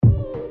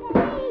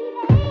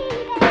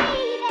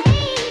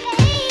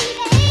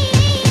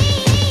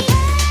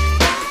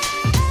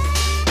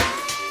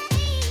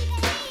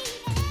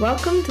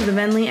Welcome to the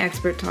Venly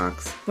Expert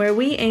Talks, where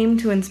we aim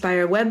to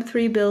inspire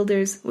Web3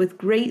 builders with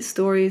great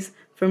stories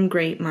from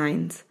great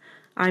minds.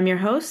 I'm your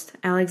host,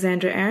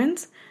 Alexandra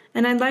Ahrens,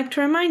 and I'd like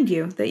to remind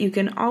you that you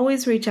can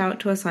always reach out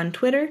to us on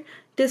Twitter,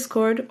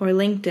 Discord, or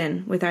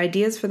LinkedIn with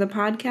ideas for the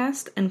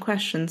podcast and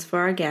questions for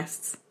our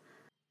guests.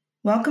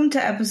 Welcome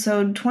to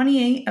episode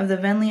 28 of the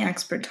Venly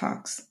Expert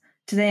Talks.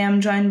 Today I'm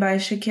joined by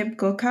Shakib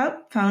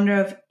Gulkab, founder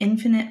of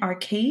Infinite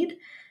Arcade,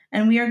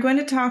 and we are going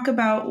to talk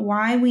about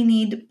why we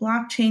need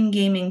blockchain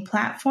gaming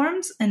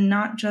platforms and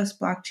not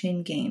just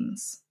blockchain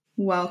games.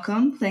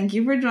 Welcome. Thank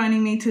you for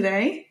joining me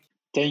today.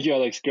 Thank you,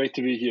 Alex. Great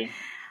to be here.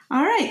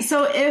 All right.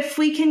 So if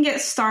we can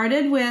get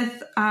started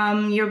with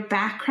your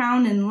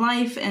background in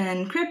life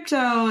and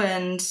crypto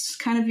and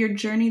kind of your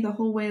journey the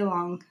whole way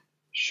along.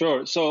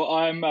 Sure. So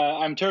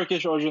I'm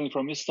Turkish, originally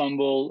from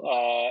Istanbul,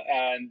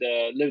 and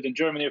lived in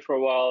Germany for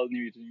a while,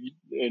 New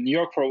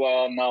York for a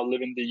while, now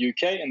live in the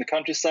UK in the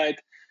countryside.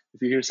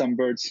 If you hear some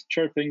birds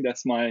chirping,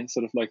 that's my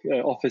sort of like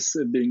office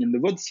being in the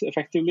woods,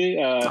 effectively.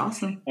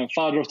 Awesome. I'm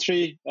father of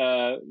three,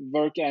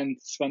 work and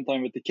spend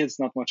time with the kids,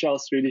 not much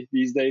else really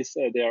these days.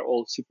 They are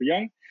all super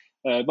young.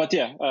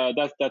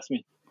 That's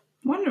me.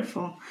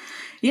 Wonderful.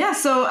 Yeah.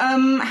 So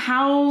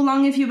how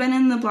long have you been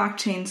in the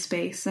blockchain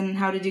space and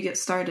how did you get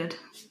started?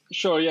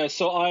 Sure. Yeah.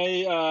 So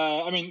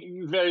I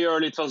mean, very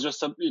early it was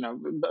just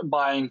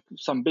buying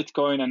some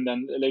Bitcoin and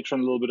then later on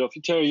a little bit of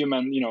Ethereum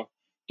and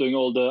doing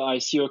all the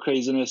ICO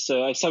craziness.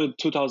 I started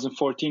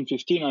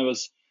 2014-15. I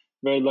was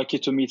very lucky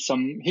to meet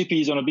some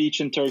hippies on a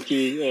beach in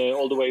Turkey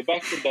all the way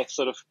back. That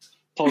sort of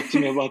talked to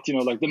me about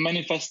like the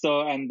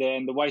manifesto and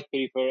the white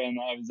paper, and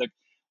I was like,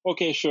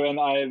 okay, sure.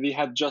 And we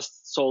had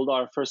just sold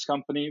our first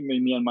company,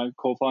 me and my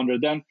co-founder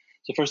then.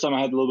 So first time I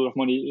had a little bit of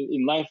money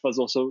in life was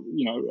also,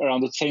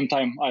 around the same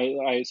time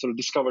I sort of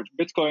discovered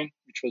Bitcoin,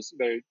 which was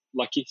very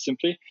lucky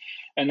simply.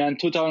 And then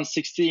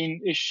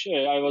 2016-ish,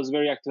 I was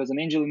very active as an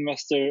angel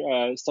investor,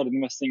 started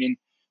investing in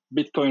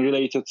Bitcoin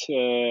related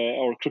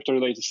or crypto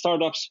related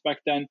startups back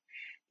then.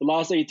 The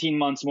last 18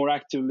 months more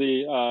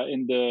actively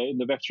in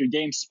the Web3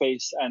 game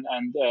space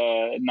and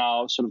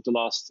now sort of the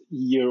last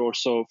year or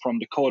so from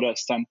the Coda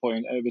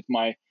standpoint with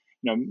my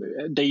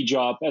day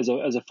job as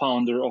a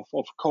founder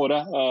of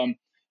Coda.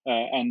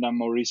 And then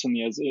more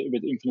recently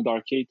with Infinite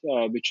Arcade,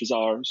 which is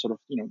our sort of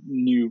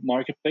new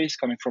marketplace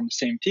coming from the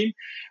same team.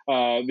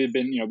 We've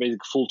been basically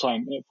full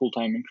time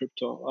in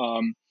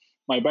crypto.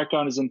 My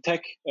background is in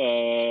tech.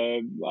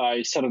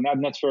 I started an ad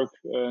network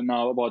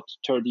now about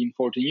 13,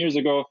 14 years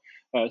ago.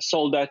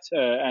 Sold that,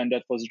 and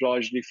that was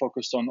largely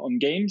focused on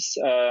games,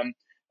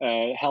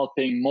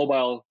 helping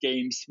mobile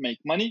games make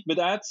money with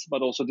ads,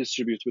 but also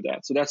distribute with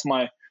ads. So that's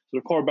my sort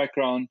of core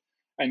background.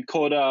 And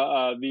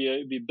Coda,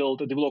 we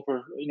built a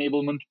developer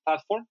enablement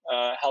platform,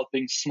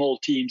 helping small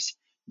teams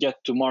get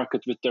to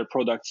market with their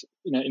products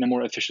in a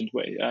more efficient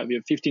way. We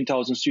have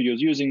 15,000 studios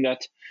using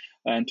that,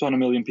 and 200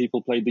 million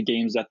people played the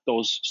games that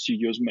those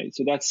studios made.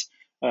 So that's,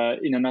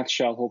 in a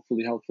nutshell,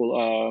 hopefully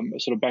helpful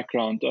sort of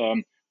background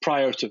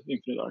prior to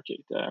Infinite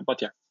Arcade.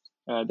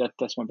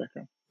 That's my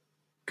background.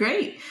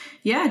 Great.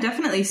 Yeah,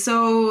 definitely.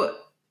 So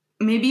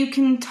maybe you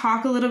can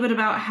talk a little bit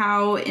about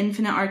how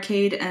Infinite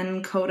Arcade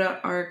and Coda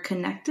are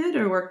connected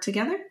or work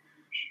together?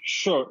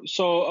 Sure.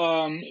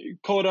 So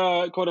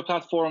Coda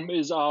platform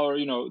is our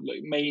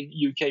main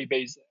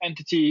UK-based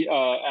entity,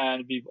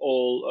 and we've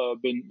all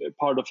been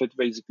part of it.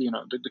 Basically,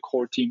 the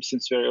core team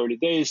since very early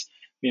days.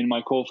 Me and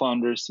my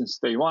co-founders since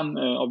day one,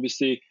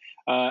 obviously.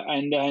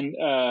 And then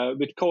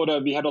with Coda,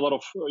 we had a lot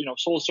of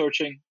soul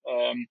searching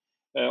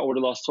over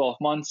the last 12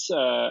 months,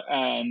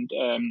 and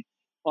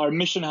our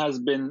mission has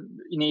been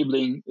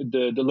enabling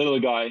the little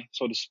guy,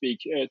 so to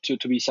speak,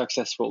 to be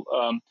successful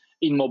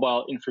in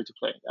mobile, in free to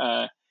play.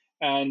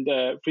 And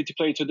free to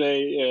play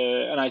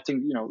today, and I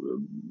think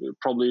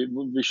probably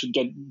we should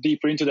get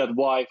deeper into that,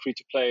 why free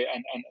to play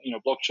and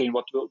blockchain,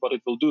 what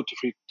it will do to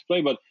free to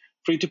play. But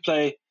free to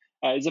play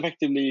is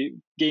effectively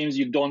games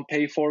you don't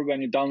pay for.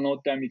 When you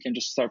download them, you can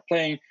just start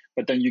playing,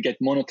 but then you get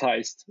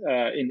monetized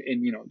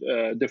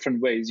in different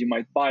ways. You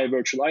might buy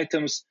virtual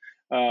items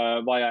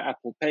via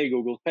Apple Pay,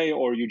 Google Pay,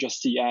 or you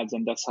just see ads,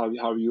 and that's how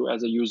you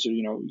as a user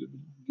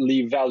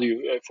leave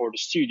value for the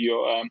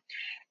studio,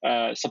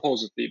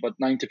 supposedly. But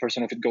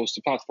 90% of it goes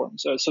to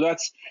platforms. So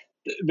that's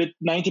with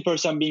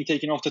 90% being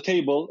taken off the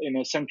table in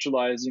a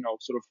centralized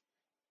sort of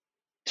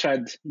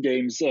thread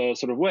games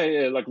sort of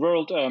way, like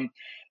world.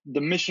 The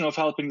mission of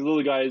helping the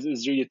little guys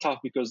is really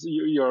tough because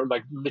you're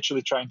like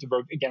literally trying to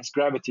work against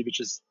gravity, which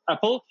is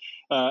Apple,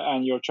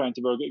 and you're trying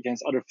to work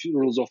against other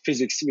rules of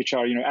physics, which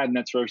are ad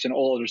networks and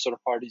all other sort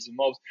of parties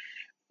involved.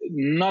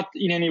 Not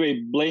in any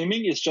way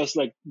blaming, it's just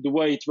like the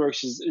way it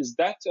works is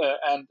that,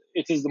 and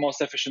it is the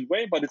most efficient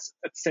way, but it's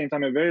at the same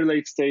time a very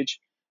late stage,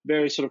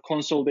 very sort of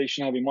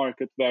consolidation heavy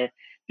market where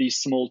these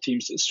small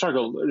teams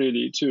struggle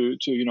really to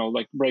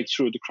break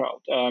through the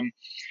crowd.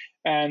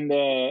 And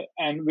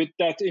with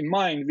that in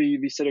mind,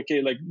 we said,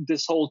 okay, like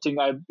this whole thing,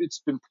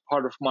 it's been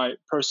part of my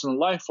personal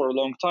life for a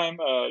long time,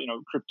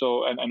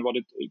 crypto and what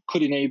it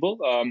could enable.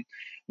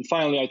 And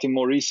finally, I think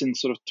more recent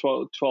sort of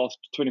 12 to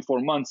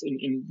 24 months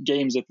in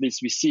games, at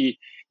least we see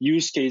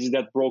use cases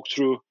that broke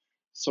through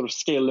sort of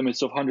scale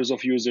limits of hundreds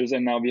of users,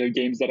 and now we have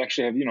games that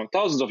actually have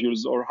thousands of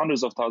users or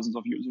hundreds of thousands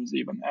of users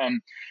even,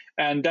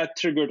 and that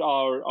triggered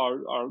our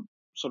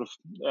sort of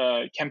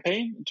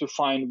campaign to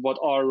find what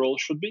our role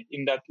should be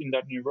in that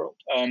new world.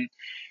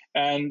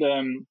 And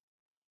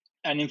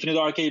Infinite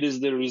Arcade is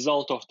the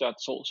result of that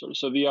soul search.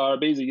 So we are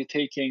basically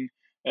taking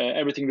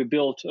everything we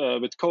built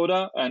with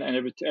Coda and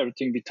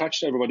everything we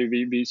touched, everybody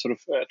we sort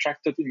of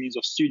attracted in means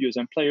of studios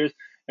and players,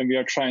 and we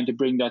are trying to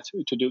bring that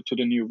to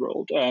the new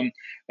world.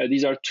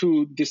 These are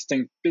two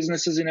distinct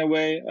businesses in a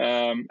way,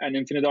 and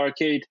Infinite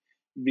Arcade,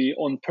 we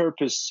on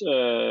purpose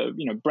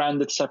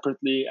branded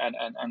separately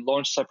and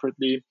launched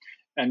separately,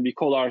 and we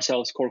call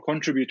ourselves core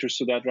contributors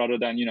to that rather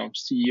than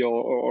CEO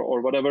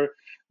or whatever,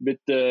 with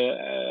the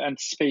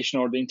anticipation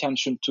or the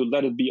intention to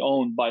let it be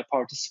owned by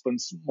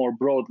participants more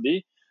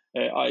broadly,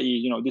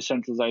 i.e.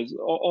 decentralized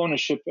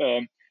ownership.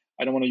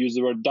 I don't want to use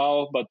the word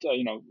DAO, but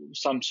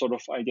some sort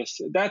of, I guess,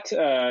 that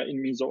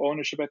in means of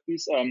ownership at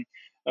least.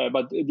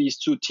 But these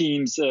two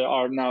teams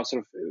are now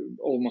sort of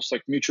almost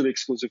like mutually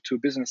exclusive two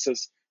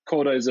businesses.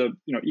 Coda is a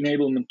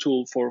enablement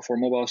tool for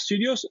mobile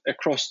studios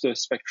across the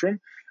spectrum,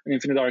 and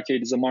Infinite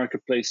Arcade is a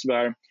marketplace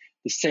where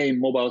the same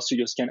mobile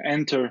studios can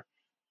enter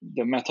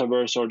the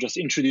metaverse or just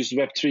introduce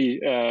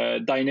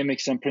Web3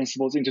 dynamics and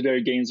principles into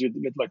their games with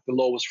like the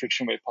lowest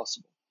friction way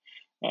possible.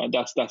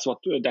 That's what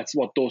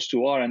those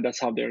two are, and that's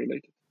how they're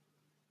related.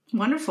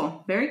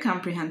 Wonderful. Very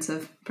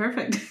comprehensive.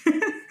 Perfect.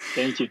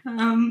 Thank you.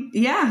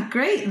 Yeah,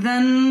 great.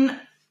 Then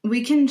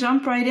we can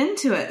jump right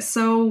into it.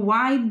 So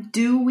why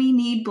do we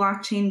need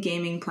blockchain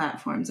gaming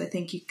platforms? I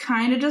think you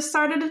kind of just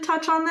started to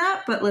touch on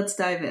that, but let's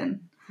dive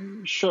in.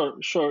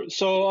 Sure. So,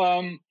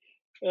 I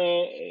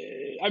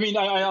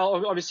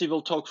obviously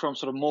will talk from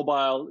sort of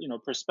mobile,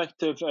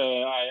 perspective.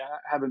 I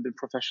haven't been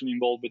professionally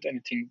involved with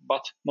anything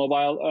but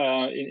mobile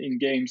in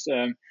games,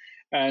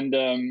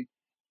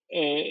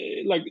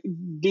 like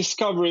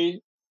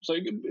discovery. So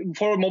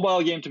for a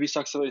mobile game to be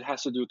successful, it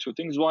has to do two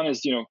things. One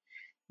is,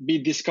 be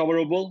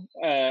discoverable.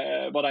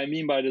 What I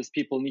mean by this,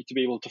 people need to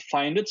be able to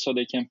find it so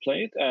they can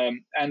play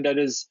it. And that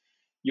is,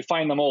 you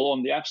find them all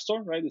on the App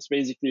Store, right? It's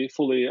basically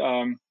fully,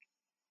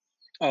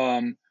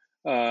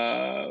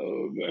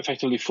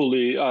 effectively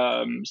fully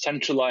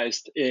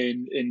centralized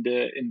in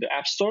the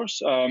App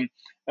Stores,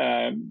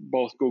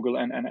 both Google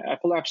and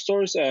Apple App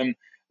Stores. And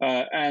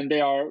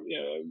they are,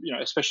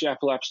 especially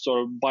Apple App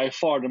Store, by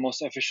far the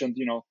most efficient,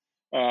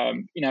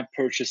 in-app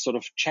purchase sort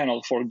of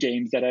channel for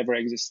games that ever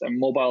exist. And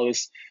mobile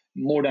is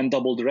more than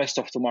double the rest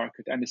of the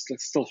market, and it's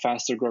still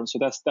faster growing. So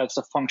that's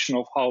a function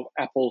of how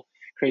Apple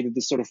created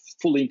this sort of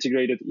fully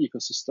integrated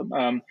ecosystem.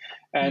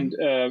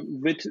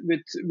 With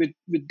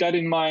that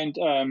in mind,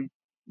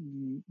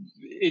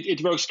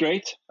 it works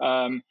great.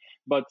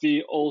 But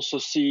we also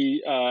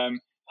see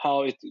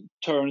how it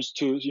turns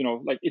to,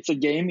 like it's a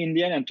game in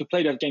the end, and to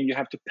play that game, you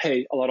have to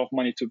pay a lot of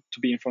money to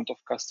be in front of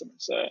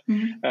customers,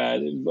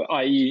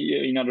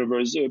 i.e., in other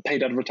words,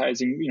 paid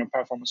advertising,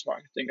 performance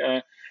marketing.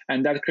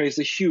 And that creates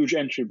a huge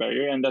entry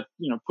barrier, and that,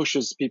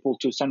 pushes people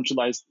to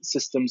centralized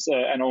systems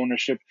and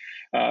ownership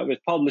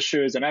with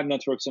publishers and ad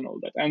networks and all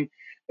that. And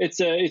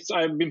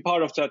I've been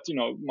part of that,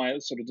 my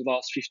sort of the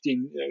last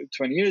 15,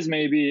 20 years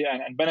maybe,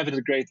 and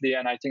benefited greatly.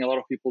 And I think a lot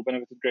of people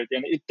benefited greatly.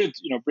 And it did,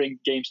 bring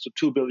games to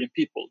 2 billion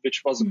people,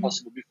 which wasn't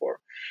possible before.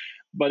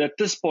 But at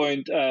this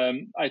point,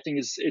 I think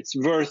it's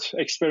worth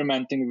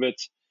experimenting with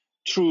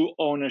true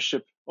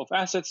ownership of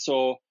assets,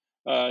 so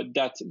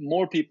that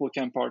more people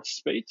can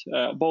participate,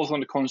 both on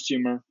the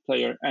consumer,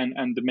 player,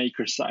 and the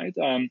maker side.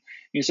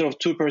 Instead of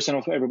 2%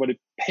 of everybody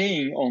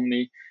paying,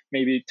 only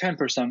maybe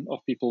 10%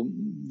 of people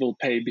will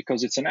pay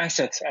because it's an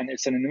asset and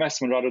it's an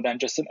investment rather than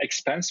just an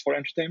expense for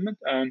entertainment.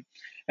 And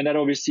that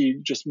obviously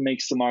just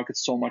makes the market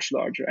so much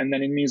larger. And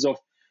then in means of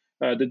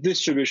the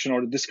distribution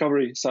or the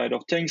discovery side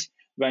of things,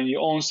 when you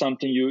own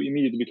something, you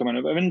immediately become an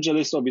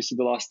evangelist. Obviously,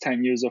 the last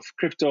 10 years of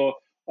crypto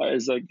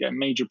is like a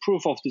major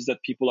proof of this,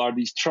 that people are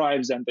these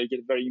tribes and they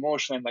get very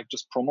emotional and like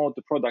just promote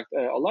the product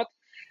a lot.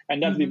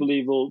 And that we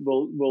believe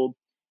will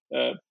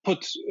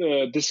put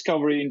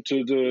discovery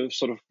into the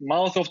sort of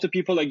mouth of the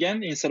people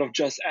again, instead of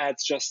just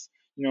ads, just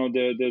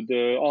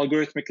the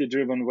algorithmically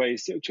driven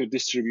ways to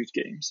distribute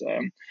games,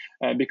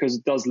 because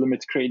it does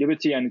limit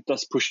creativity and it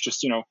does push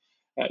just in a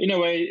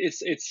way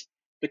it's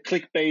the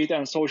clickbait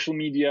and social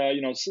media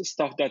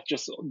stuff that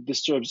just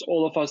disturbs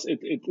all of us.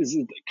 It is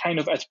kind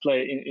of at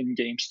play in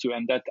games too,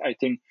 and that I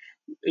think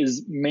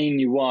is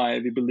mainly why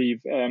we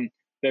believe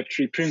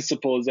Web3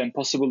 principles and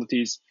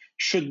possibilities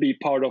should be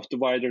part of the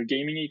wider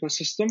gaming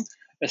ecosystem,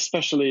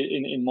 especially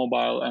in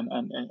mobile and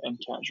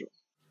casual.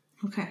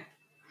 Okay.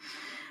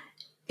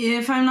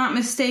 If I'm not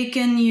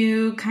mistaken,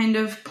 you kind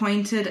of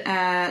pointed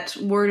at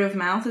word of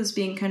mouth as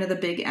being kind of the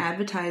big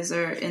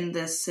advertiser in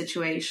this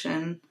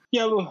situation.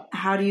 Yeah. Well,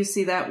 how do you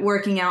see that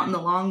working out in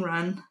the long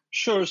run?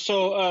 Sure.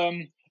 So,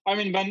 I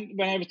mean, when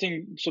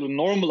everything sort of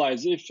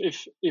normalizes,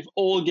 if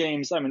all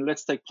games, I mean,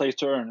 let's take play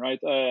to earn, right?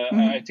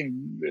 I think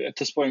at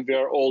this point we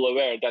are all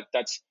aware that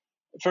that's,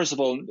 first of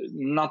all,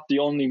 not the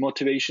only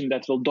motivation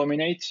that will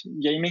dominate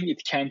gaming.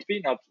 It can't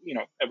be. Not,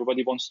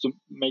 everybody wants to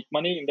make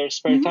money in their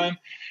spare time,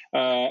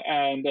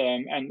 and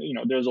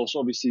there's also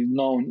obviously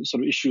known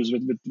sort of issues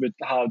with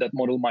how that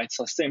model might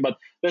sustain. But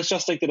let's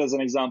just take that as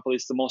an example.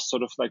 It's the most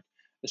sort of like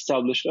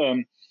established.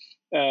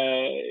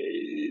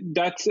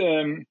 That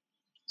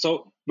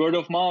So word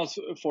of mouth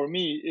for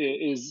me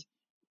is,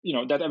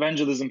 that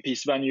evangelism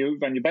piece. When you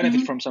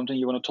benefit from something,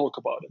 you want to talk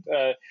about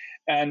it,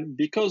 and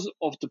because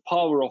of the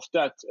power of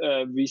that,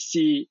 we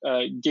see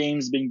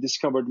games being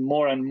discovered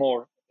more and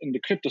more in the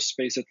crypto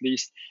space, at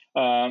least,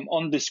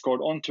 on Discord,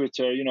 on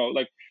Twitter.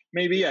 Like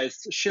maybe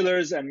it's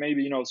shillers and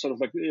maybe sort of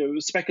like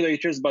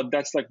speculators, but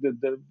that's like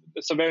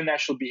it's a very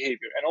natural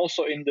behavior. And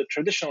also in the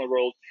traditional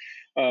world,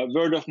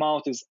 word of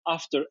mouth is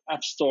after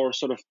App Store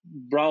sort of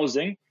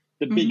browsing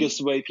the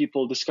biggest way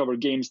people discover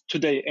games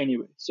today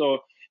anyway.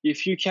 So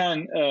if you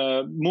can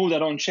move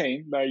that on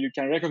chain where you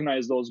can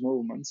recognize those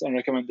movements and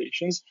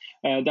recommendations,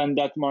 then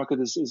that market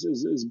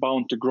is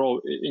bound to grow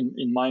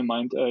in my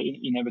mind,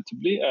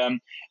 inevitably,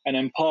 and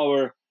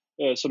empower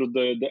sort of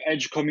the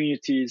edge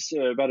communities,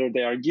 whether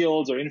they are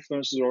guilds or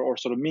influencers or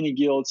sort of mini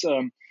guilds,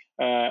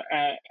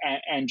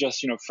 and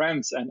just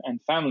friends and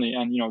family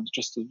and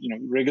just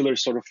regular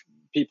sort of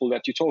people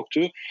that you talk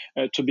to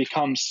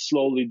become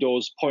slowly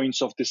those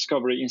points of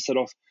discovery, instead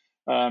of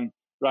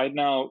right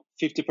now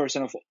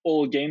 50% of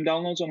all game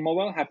downloads on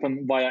mobile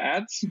happen via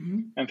ads,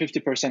 and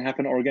 50%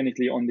 happen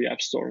organically on the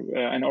App Store,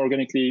 and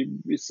organically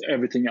it's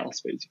everything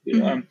else basically.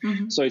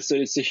 So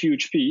it's a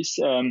huge piece,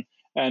 and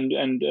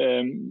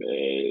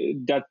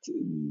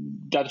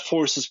that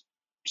forces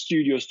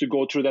studios to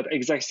go through that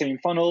exact same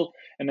funnel,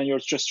 and then you're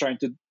just trying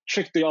to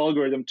trick the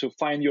algorithm to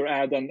find your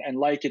ad and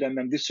like it and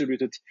then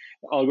distribute it,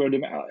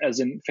 algorithm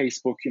as in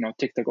Facebook,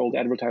 TikTok, all the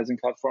advertising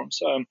platforms,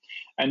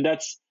 and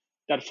that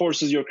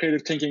forces your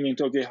creative thinking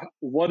into, okay,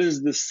 what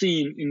is the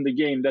scene in the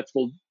game that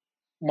will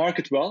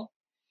market well,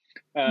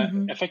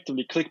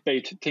 effectively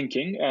clickbait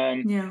thinking,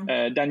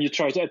 then you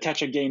try to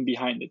attach a game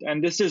behind it.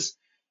 And this is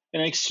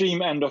an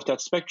extreme end of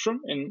that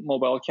spectrum in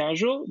mobile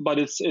casual, but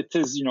it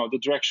is the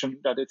direction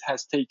that it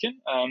has taken.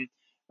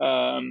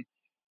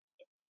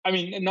 I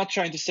mean, not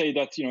trying to say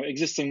that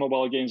existing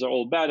mobile games are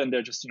all bad and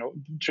they're just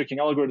tricking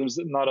algorithms.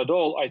 Not at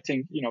all. I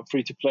think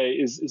free to play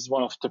is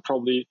one of the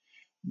probably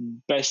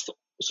best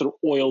sort of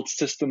oiled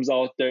systems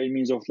out there in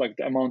means of like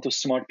the amount of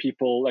smart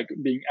people like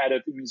being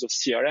added in means of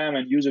CRM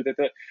and user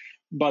data,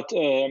 but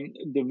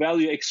the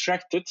value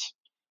extracted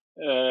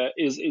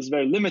is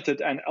very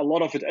limited, and a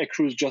lot of it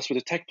accrues just with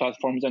the tech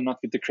platforms and not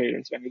with the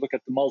creators. When you look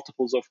at the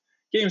multiples of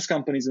games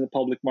companies in the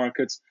public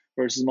markets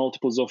versus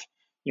multiples of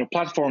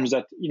platforms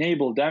that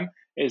enable them,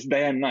 is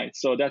day and night.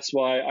 So that's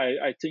why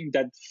I think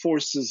that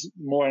forces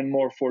more and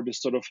more for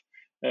this sort of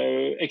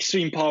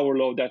extreme power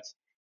law that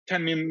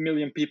 10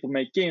 million people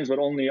make games, but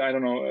only, I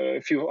don't know,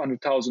 a few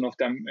 100,000 of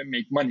them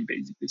make money,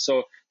 basically.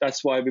 So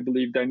that's why we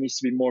believe there needs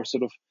to be more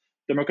sort of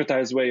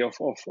democratized way of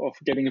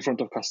getting in front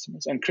of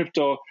customers. And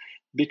crypto,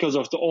 because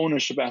of the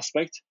ownership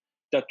aspect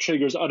that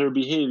triggers other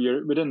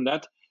behavior within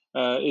that,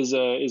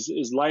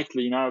 is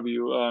likely, in our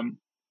view, a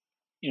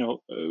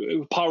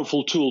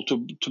powerful tool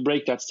to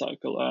break that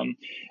cycle.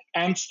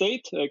 End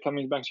state,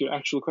 coming back to your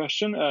actual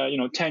question,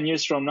 10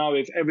 years from now,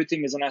 if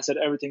everything is an asset,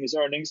 everything is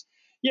earnings,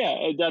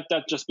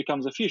 that just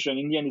becomes a future. And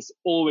in the end, it's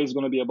always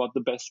going to be about the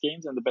best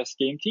games and the best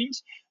game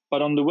teams.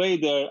 But on the way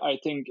there, I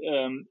think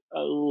a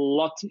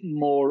lot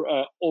more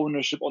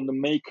ownership on the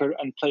maker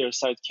and player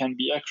side can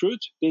be accrued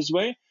this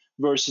way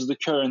versus the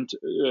current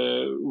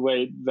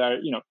way where,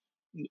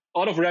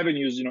 out of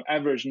revenues,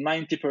 average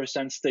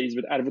 90% stays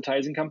with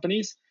advertising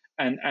companies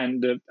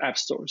and the app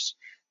stores.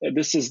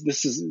 This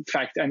is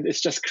fact, and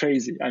it's just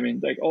crazy. I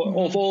mean, like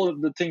of all of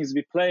the things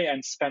we play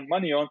and spend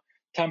money on,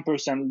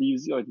 10%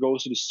 leaves,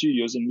 goes to the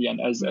studios in the end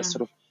as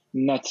sort of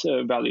net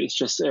value. It's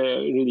just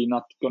really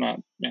not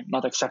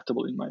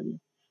acceptable in my view.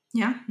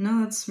 Yeah,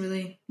 no, that's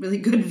really, really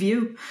good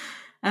view.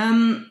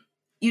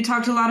 You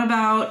talked a lot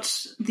about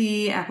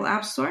the Apple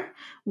App Store.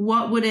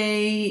 What would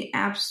a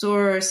App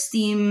Store or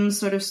Steam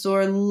sort of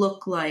store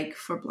look like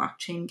for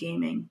blockchain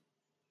gaming?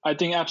 I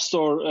think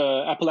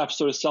Apple App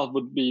Store itself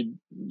would be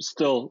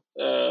still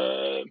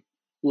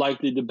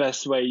likely the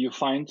best way you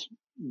find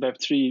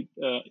Web3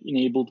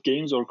 enabled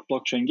games or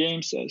blockchain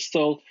games.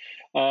 Still,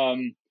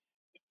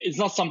 it's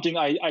not something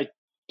I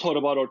thought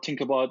about or think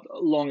about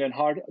long and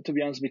hard, to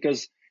be honest,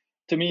 because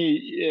to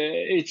me,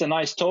 it's a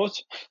nice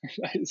thought.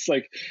 It's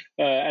like,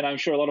 and I'm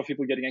sure a lot of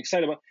people getting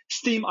excited about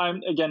Steam.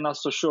 I'm again not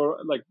so sure.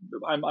 Like,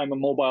 I'm a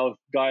mobile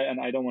guy, and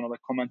I don't want to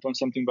comment on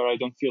something where I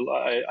don't feel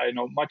I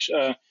know much.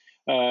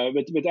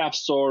 With App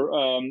Store,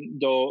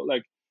 though,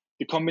 like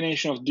the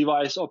combination of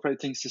device,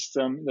 operating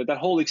system, that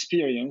whole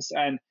experience,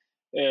 and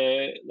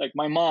like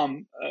my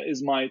mom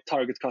is my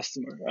target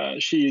customer.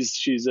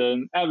 She's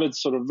an avid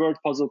sort of word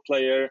puzzle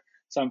player.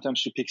 Sometimes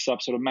she picks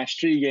up sort of match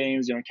 3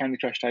 games, Candy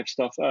Crush type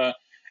stuff.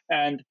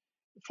 And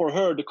for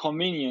her, the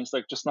convenience,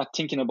 like just not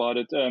thinking about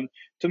it.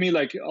 To me,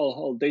 like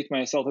I'll date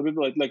myself a bit,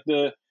 like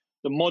the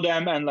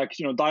modem and like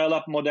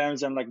dial-up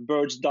modems and like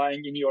birds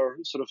dying in your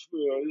sort of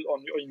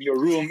in your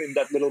room in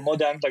that little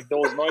modem, like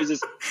those noises,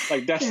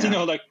 like that's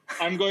like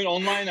I'm going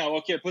online now.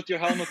 Okay, put your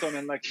helmet on,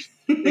 and like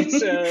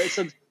it's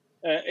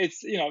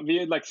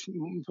we like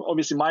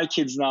obviously my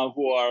kids now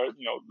who are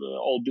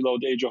all below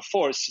the age of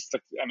 4. It's just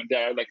like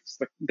they're like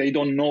they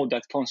don't know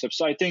that concept.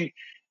 So I think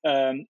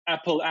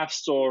Apple App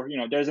Store,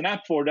 there's an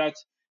app for that.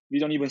 We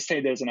don't even say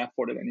there's an app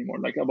for that anymore.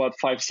 Like about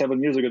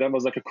 5-7 years ago, that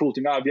was like a cool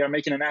thing. We are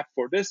making an app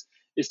for this.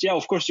 It's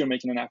of course you're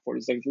making an app for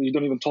this. Like you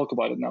don't even talk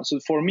about it now. So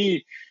for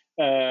me,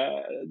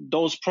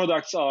 those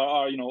products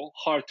are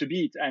hard to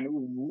beat, and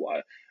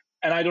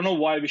I don't know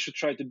why we should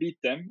try to beat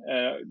them.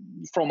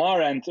 From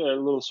our end, a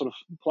little sort of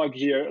plug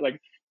here, like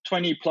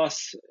 20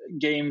 plus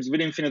games with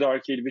Infinite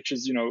Arcade, which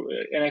is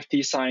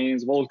NFT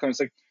signs, Volcans,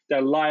 like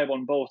they're live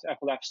on both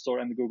Apple App Store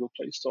and the Google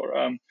Play Store.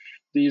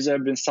 These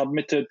have been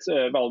submitted.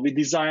 We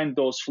designed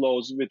those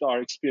flows with our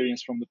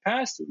experience from the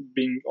past,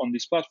 being on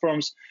these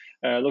platforms,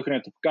 looking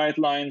at the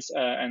guidelines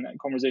and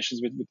conversations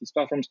with these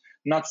platforms.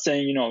 Not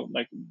saying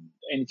like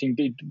anything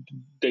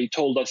they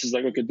told us is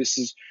like, okay, this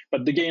is.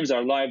 But the games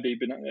are live; they've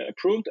been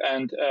approved,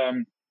 and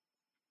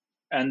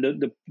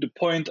the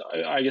point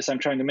I guess I'm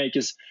trying to make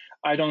is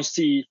I don't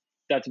see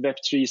that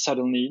Web3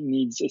 suddenly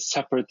needs a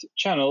separate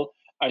channel.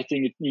 I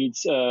think it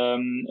needs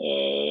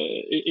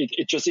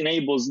it just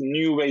enables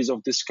new ways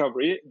of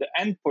discovery. The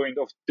endpoint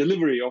of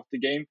delivery of the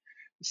game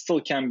still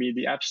can be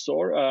the App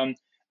Store. And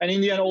in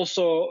the end,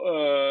 also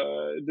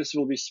this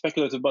will be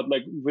speculative, but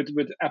like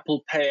with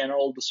Apple Pay and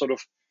all the sort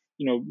of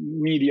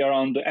media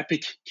around the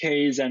Epic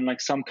case, and like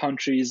some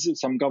countries,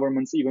 some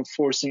governments even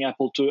forcing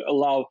Apple to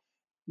allow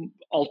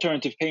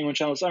alternative payment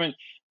channels. I mean,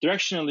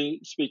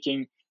 directionally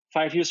speaking,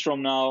 5 years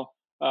from now,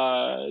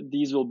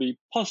 these will be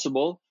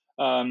possible.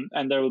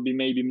 And there will be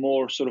maybe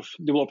more sort of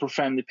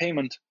developer-friendly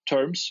payment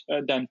terms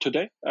than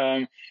today.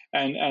 And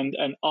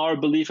our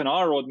belief and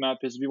our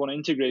roadmap is we want to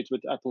integrate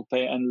with Apple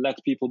Pay and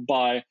let people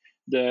buy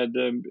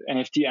the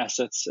NFT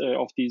assets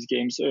of these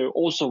games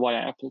also via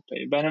Apple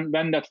Pay.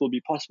 When that will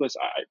be possible,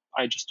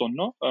 I just don't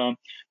know.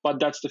 But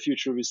that's the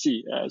future we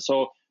see.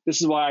 So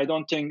this is why I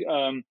don't think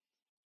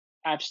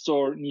App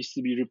Store needs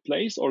to be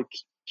replaced or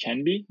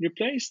can be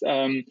replaced.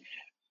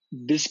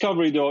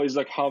 Discovery, though, is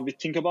like how we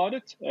think about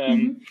it.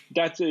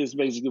 That is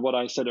basically what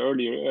I said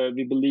earlier.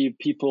 We believe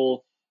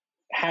people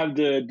have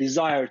the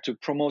desire to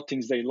promote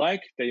things they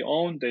like, they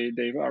own, they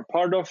are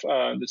part of.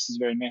 This is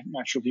very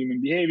natural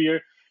human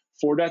behavior.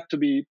 For that to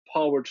be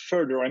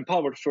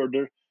empowered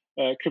further,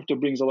 crypto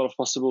brings a lot of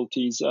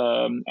possibilities,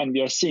 and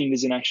we are seeing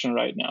this in action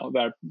right now.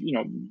 Where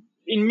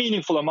in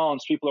meaningful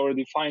amounts, people are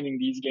already finding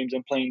these games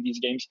and playing these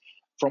games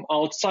from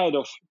outside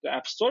of the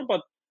App Store,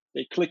 but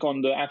they click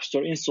on the App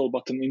Store install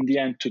button in the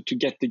end to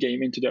get the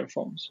game into their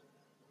phones.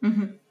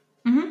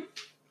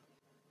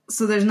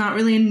 So there's not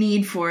really a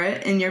need for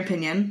it, in your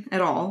opinion,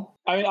 at all?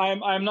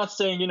 I'm not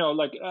saying,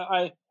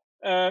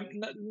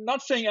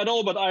 not saying at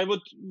all, but I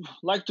would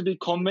like to be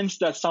convinced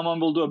that someone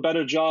will do a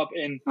better job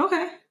in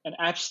an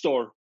App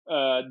Store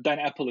than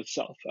Apple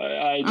itself.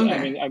 I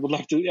mean, I would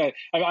like to.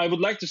 I would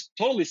like to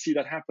totally see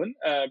that happen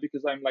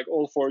because I'm like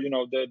all for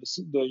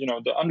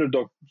the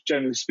underdog,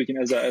 generally speaking,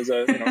 as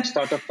a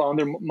startup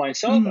founder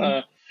myself.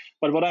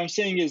 But what I'm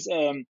saying is,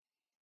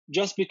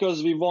 just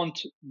because we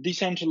want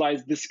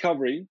decentralized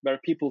discovery where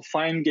people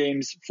find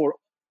games for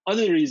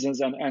other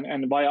reasons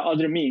and via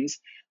other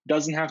means,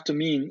 doesn't have to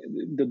mean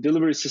the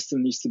delivery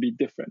system needs to be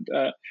different.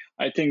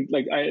 I think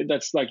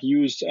that's like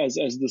used as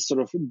the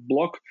sort of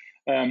block.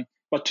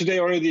 But today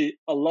already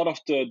a lot of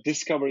the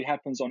discovery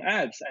happens on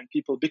ads, and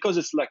people, because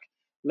it's like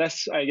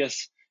less, I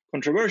guess,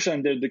 controversial,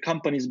 and the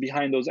companies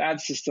behind those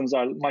ad systems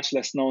are much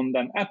less known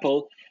than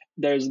Apple,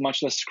 there's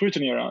much less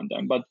scrutiny around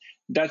them. But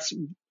that's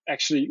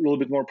actually a little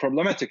bit more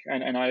problematic.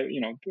 And I,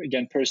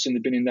 again, personally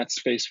been in that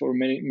space for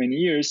many, many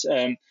years.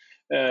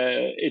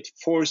 It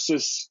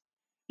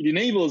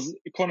enables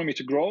economy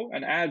to grow,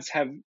 and ads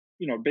have,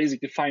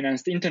 basically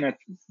financed the internet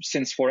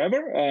since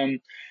forever.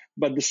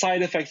 But the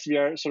side effects we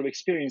are sort of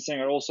experiencing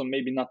are also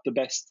maybe not the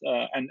best.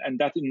 And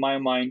that, in my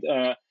mind,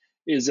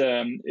 is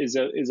a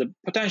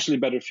potentially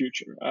better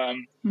future.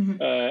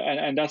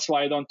 And that's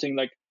why I don't think,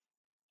 like,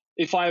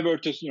 if I were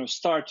to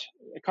start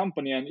a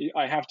company and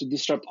I have to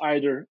disrupt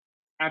either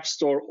App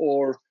Store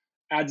or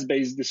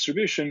ads-based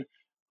distribution,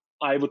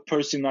 I would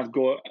personally not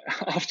go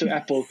after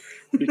Apple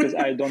because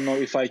I don't know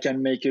if I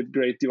can make a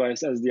great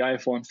device as the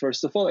iPhone,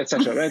 first of all,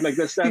 etc. Right? Like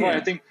that's why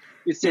I think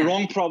it's the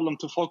wrong problem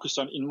to focus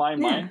on, in my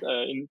mind,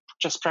 in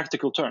just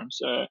practical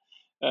terms.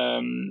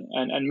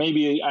 And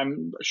maybe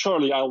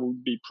surely I will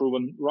be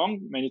proven wrong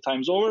many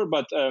times over,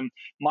 but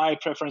my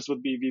preference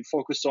would be we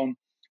focus on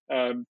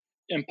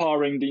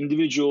empowering the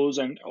individuals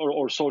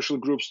or social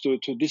groups to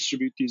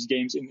distribute these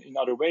games in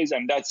other ways,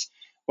 and that's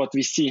what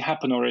we see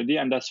happen already.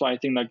 And that's why I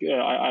think I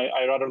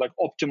rather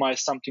optimize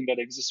something that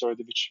exists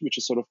already, which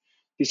is sort of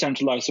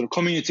decentralized sort of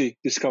community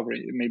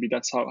discovery. Maybe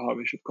that's how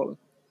we should call it.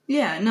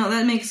 Yeah, no,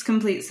 that makes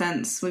complete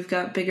sense. We've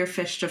got bigger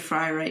fish to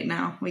fry right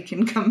now. We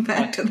can come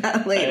back to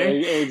that later.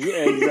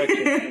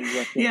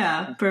 Exactly.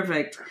 Yeah,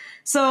 perfect.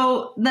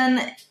 So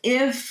then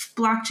if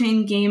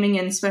blockchain gaming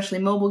and especially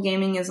mobile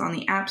gaming is on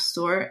the App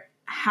Store,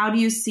 how do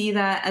you see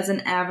that as an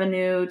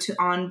avenue to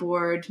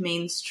onboard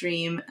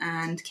mainstream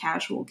and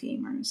casual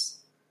gamers?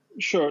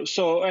 Sure.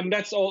 So, and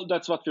that's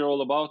what we're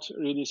all about,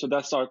 really. So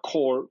that's our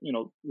core,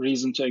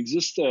 reason to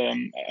exist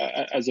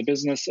as a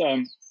business.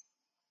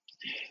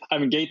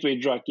 I'm a gateway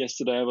drug.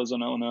 Yesterday, I was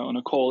on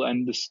a call,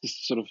 and this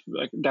sort of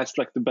that's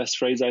like the best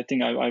phrase I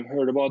think I've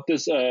heard about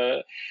this.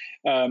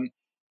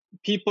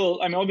 People,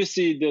 I mean,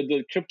 obviously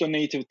the crypto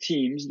native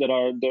teams that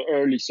are the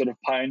early sort of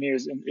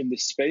pioneers in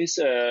this space,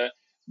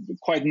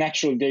 quite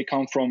naturally they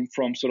come from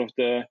sort of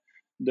the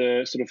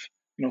sort of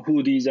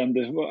hoodies and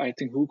I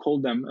think who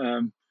called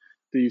them.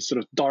 These sort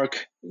of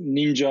dark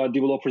ninja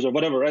developers or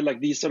whatever, right? Like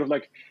these sort of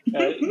like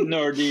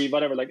nerdy,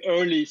 whatever, like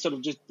early sort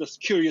of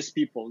just curious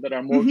people that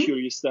are more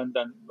curious than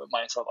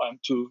myself. I'm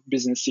too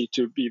businessy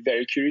to be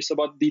very curious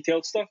about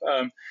detailed stuff.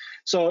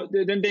 So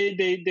then they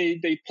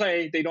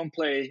play. They don't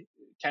play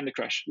Candy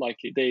Crush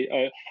likely.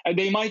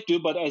 They might do,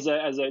 but as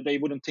a they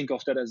wouldn't think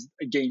of that as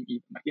a game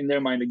even. Like in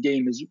their mind, a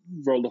game is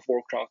World of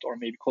Warcraft or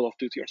maybe Call of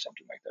Duty or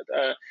something like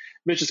that,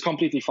 which is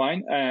completely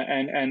fine.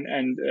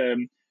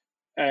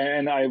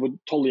 And I would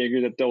totally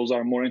agree that those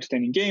are more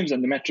entertaining games,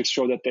 and the metrics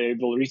show that they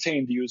will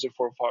retain the user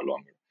for far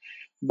longer.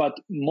 But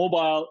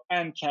mobile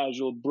and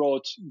casual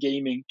brought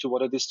gaming to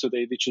what it is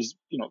today, which is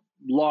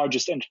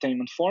largest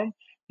entertainment form,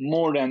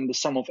 more than the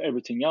sum of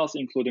everything else,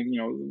 including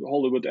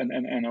Hollywood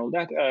and all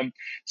that.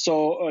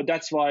 So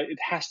that's why it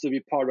has to be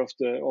part of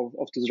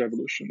this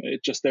revolution.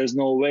 It just there's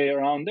no way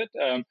around it.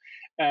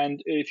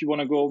 And if you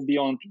want to go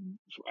beyond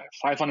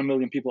 500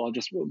 million people, I'll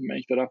just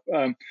make that up,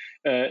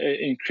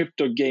 in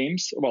crypto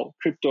games,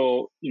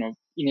 crypto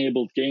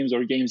enabled games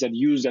or games that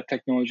use that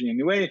technology in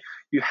any way,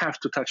 you have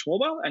to touch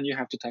mobile and you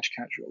have to touch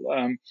casual.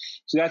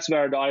 So that's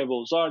where the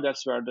eyeballs are.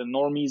 That's where the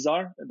normies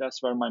are.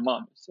 That's where my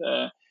mom is.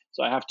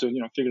 So I have to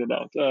figure it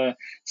out.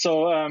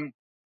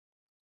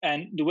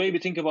 And the way we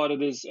think about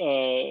it is,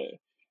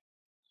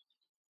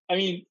 I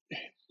mean,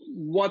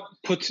 what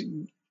put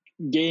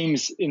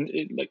games in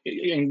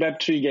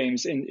Web3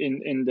 games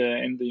in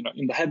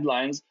the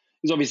headlines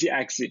is obviously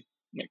Axie.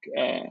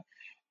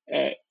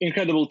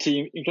 Incredible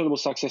team, incredible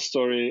success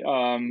story.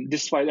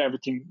 Despite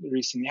everything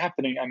recently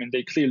happening, I mean,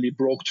 they clearly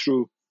broke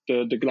through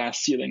the glass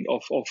ceiling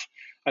of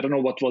I don't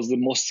know what was the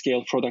most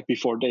scaled product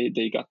before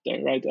they got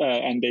there, right?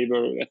 And they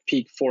were at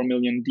peak 4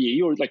 million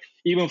DAU, or like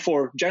even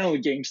for general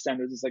game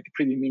standards, it's like a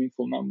pretty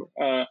meaningful number.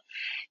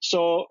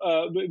 So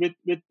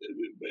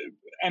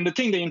and the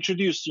thing they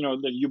introduced,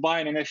 that you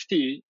buy an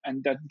NFT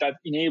and that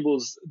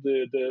enables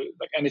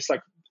and it's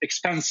like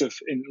expensive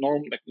in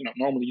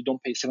normally you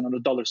don't pay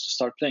 $700 to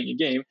start playing a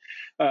game.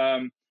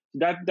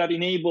 That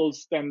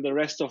enables then the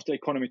rest of the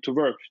economy to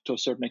work to a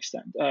certain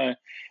extent,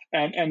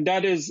 and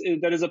that is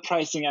a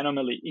pricing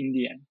anomaly in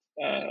the end.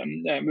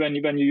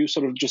 When you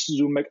sort of just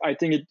zoom back, I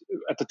think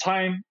at the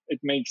time it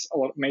made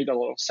a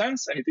lot of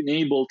sense, and it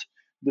enabled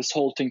this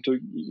whole thing to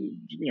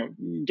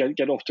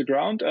get off the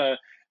ground.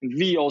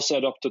 We also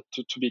adopted,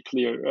 to be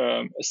clear,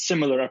 a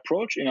similar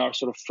approach in our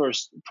sort of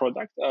first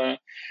product.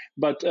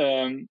 But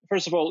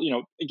first of all,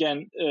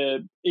 again,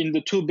 in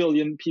the 2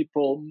 billion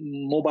people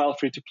mobile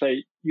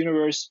free-to-play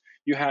universe,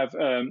 you have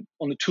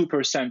only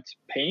 2%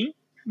 paying.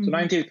 So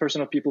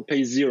 98% of people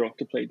pay $0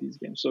 to play these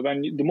games. So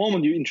the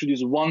moment you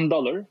introduce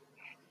 $1,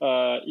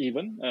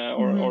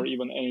 or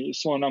even a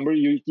small number,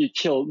 you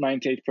kill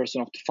 98%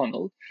 of the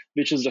funnel,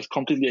 which is just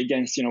completely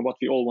against what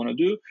we all want to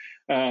do.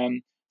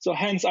 So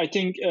hence, I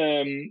think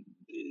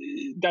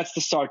that's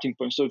the starting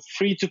point. So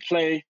free to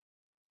play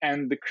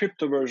and the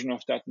crypto version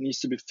of that needs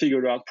to be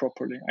figured out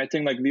properly. I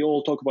think we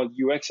all talk about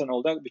UX and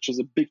all that, which is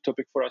a big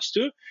topic for us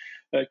too.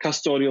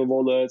 Custodial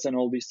wallets and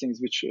all these things,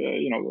 which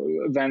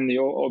Venly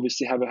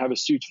obviously have a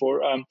suit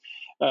for.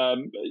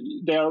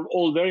 They are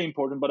all very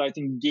important, but I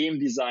think game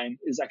design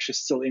is actually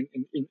still in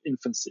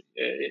infancy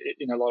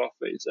in a lot of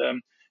ways.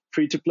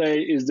 Free to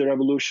play is the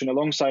revolution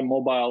alongside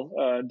mobile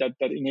that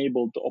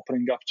enabled the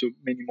opening up to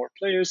many more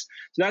players.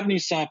 So that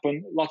needs to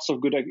happen. Lots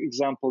of good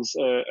examples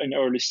in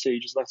early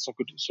stages, lots of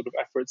good sort of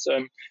efforts.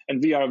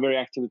 And we are very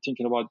actively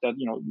thinking about that,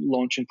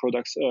 launching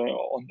products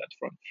on that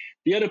front.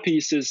 The other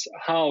piece is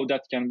how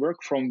that can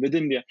work from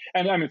within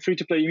and I mean, free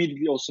to play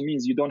immediately also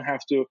means you don't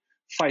have to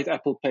fight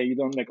Apple Pay. You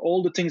don't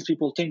all the things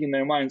people think in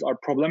their minds are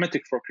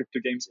problematic for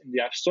crypto games in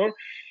the App Store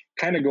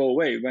kind of go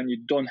away when you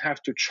don't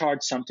have to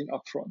charge something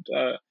upfront.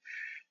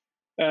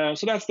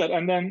 So that's that.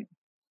 And then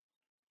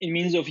in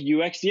means of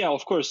UX,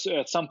 of course,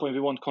 at some point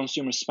we want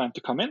consumer spend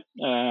to come in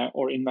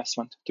or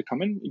investment to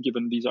come in,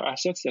 given these are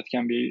assets that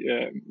can be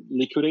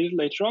liquidated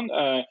later on.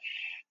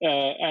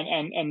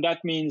 And that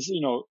means,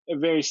 a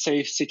very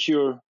safe,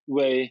 secure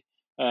way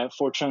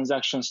for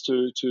transactions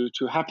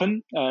to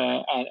happen.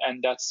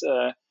 And that's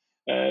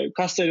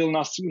custodial,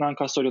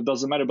 non-custodial,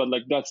 doesn't matter, but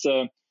that's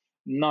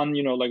none,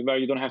 where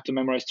you don't have to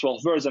memorize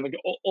 12 words and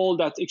all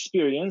that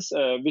experience,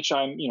 which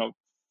I'm,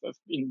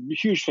 in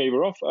huge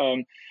favor of,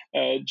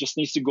 just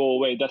needs to go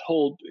away. That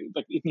whole,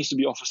 like, it needs to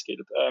be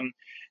obfuscated.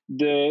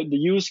 The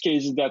use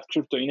cases that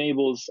crypto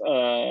enables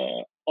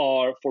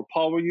are for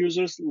power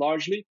users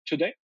largely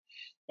today.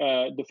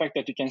 The fact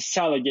that you can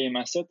sell a game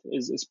asset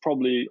is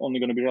probably only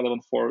going to be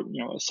relevant for a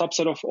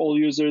subset of all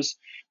users.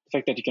 The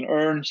fact that you can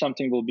earn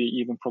something will be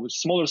even probably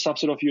smaller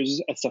subset of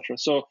users, etc.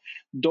 So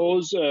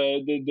those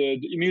the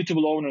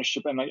immutable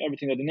ownership and like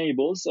everything that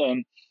enables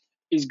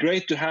is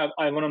great to have.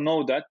 I want to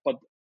know that, but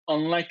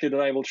unlikely that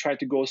I will try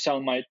to go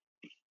sell my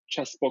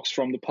chess box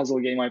from the puzzle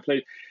game I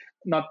played.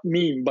 Not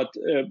me, but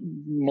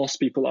most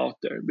people out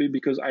there,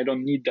 because I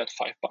don't need that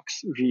 $5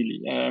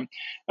 really,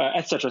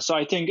 etc. So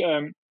I think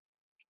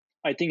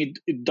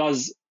it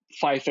does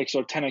 5x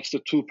or 10x to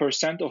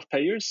 2% of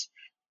payers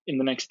in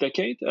the next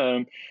decade,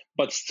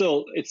 but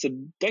still it's a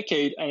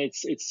decade and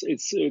it's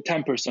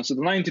 10%. So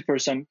the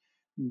 90%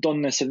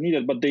 don't necessarily need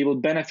it, but they will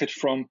benefit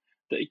from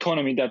the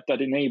economy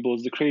that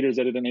enables, the creators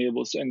that it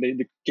enables, and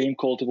the game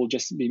quality will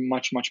just be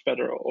much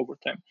better over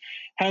time.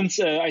 Hence,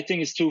 I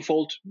think it's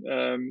twofold.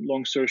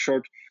 Long story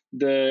short,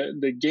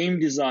 the game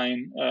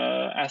design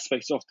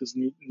aspects of this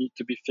need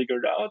to be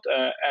figured out,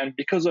 and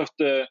because of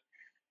the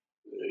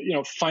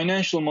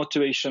financial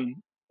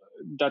motivation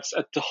that's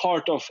at the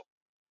heart of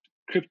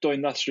crypto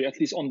industry, at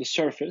least on the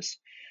surface,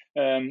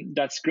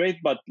 that's great,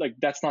 but like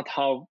that's not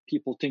how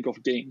people think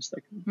of games,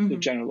 like the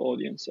general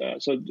audience.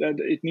 So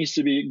it needs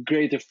to be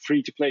great, a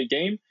free to play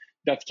game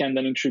that can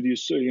then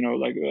introduce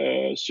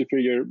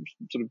superior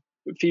sort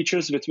of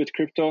features with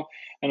crypto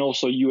and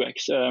also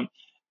UX. And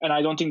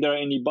I don't think there are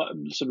any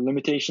sort of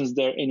limitations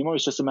there anymore.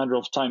 It's just a matter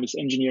of time. It's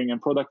engineering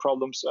and product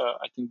problems.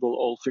 I think we'll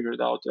all figure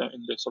it out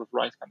in the sort of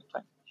right kind of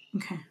time.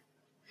 Okay.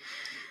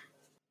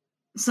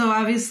 So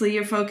obviously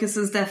your focus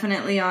is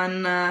definitely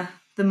on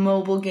the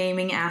mobile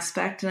gaming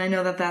aspect, and I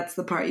know that that's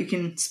the part you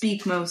can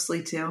speak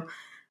mostly to.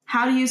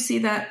 How do you see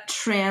that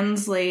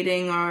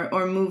translating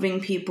or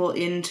moving people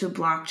into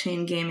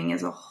blockchain gaming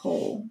as a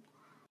whole?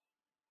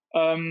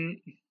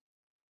 Like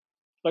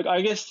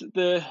I guess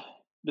the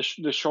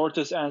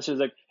shortest answer is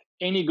like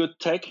any good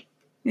tech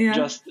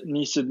just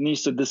needs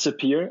to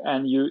disappear,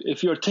 and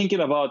if you're thinking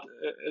about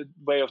a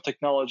way of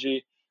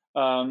technology,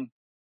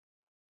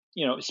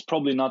 it's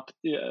probably not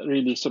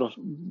really sort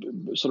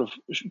of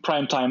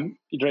prime time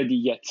ready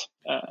yet.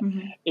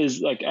 Is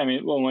like, I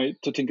mean, one way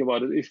to think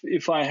about it,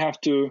 if I have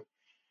to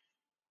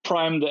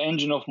prime the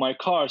engine of my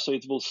car so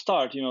it will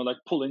start, like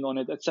pulling on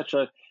it,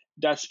 etc.,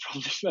 that's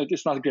probably like,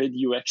 it's not great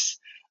UX.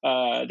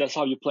 That's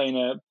how you play in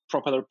a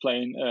propeller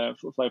plane,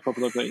 fly a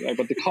propeller plane.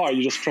 But the car,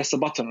 you just press a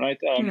button, right?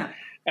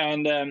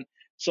 And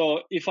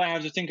so if I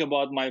have to think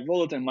about my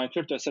wallet and my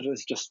crypto, etc.,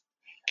 it's just,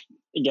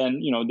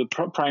 again, the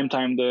prime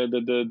time,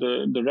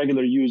 the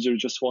regular user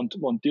just won't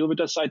deal with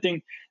us. So I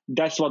think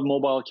that's what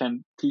mobile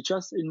can teach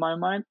us, in my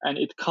mind, and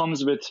it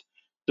comes with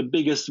the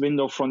biggest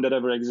window front that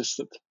ever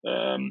existed,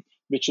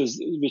 which is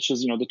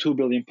the 2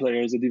 billion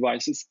players, the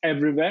devices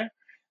everywhere,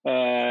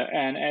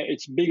 and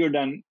it's bigger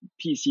than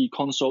PC,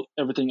 console,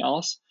 everything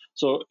else.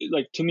 So,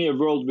 like, to me, a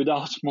world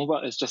without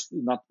mobile is just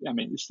not. I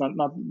mean, it's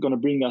not going to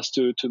bring us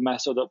to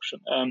mass adoption.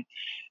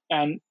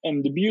 And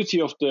the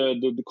beauty of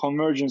the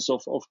convergence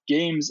of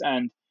games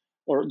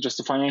or just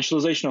the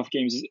financialization of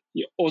games is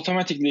you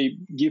automatically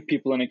give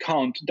people an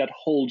account that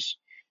holds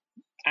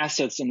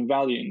assets and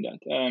value in that.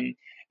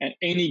 And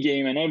any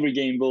game and every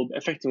game will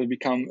effectively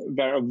become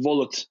where a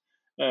wallet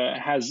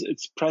has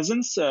its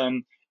presence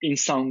in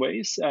some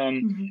ways.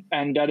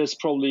 And that is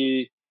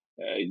probably,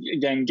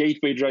 again,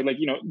 gateway drug. Like,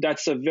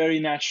 that's a very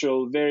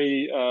natural,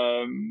 very,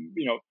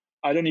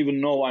 I don't even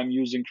know I'm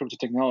using crypto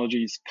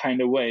technologies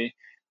kind of way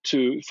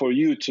for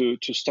you to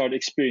start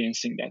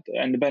experiencing that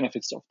and the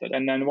benefits of that.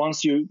 And then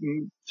once you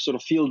sort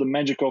of feel the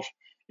magic of,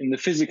 in the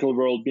physical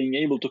world, being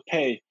able to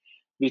pay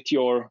with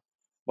your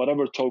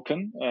whatever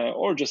token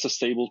or just a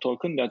stable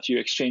token that you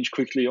exchange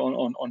quickly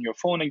on your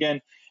phone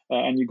again,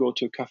 and you go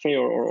to a cafe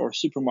or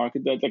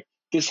supermarket, that like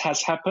this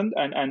has happened.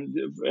 And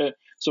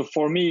so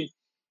for me,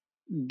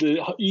 the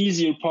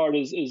easier part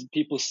is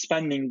people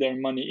spending their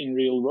money in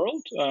real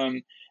world.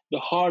 The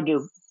harder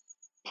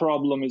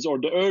problem is, or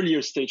the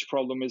earlier stage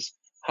problem is,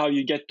 how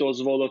you get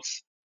those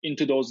wallets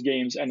into those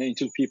games and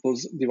into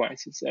people's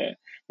devices.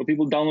 But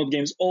people download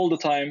games all the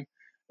time.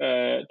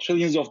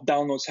 Trillions of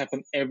downloads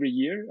happen every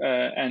year,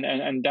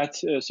 and that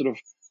sort of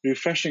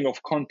refreshing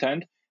of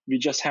content, we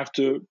just have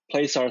to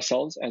place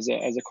ourselves as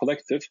a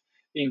collective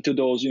into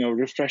those,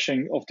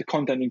 refreshing of the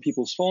content in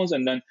people's phones.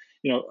 And then,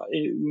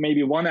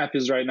 maybe one app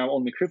is right now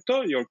only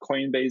crypto, your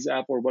Coinbase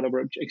app or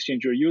whatever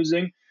exchange you're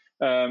using.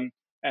 And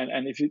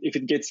if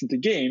it gets into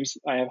games,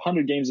 I have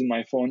 100 games in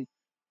my phone.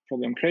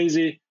 Probably I'm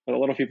crazy, but a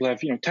lot of people have,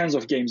 tens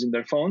of games in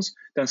their phones.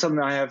 Then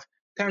suddenly I have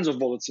tens of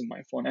wallets in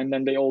my phone, and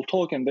then they all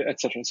talk and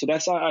etc. So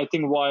that's, I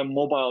think, why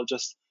mobile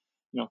just,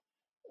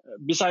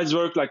 besides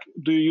work, like,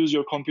 do you use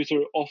your computer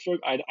off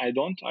work? I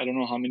don't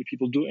know how many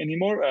people do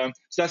anymore.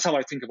 So that's how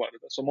I think about it.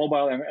 So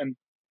mobile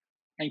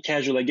and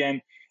casual,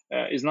 again,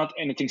 is not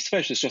anything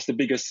special. It's just the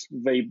biggest,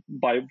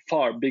 by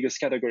far biggest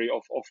category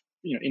of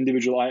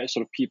individual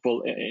sort of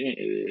people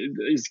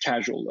is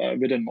casual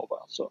within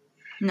mobile. So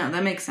no,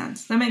 that makes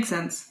sense.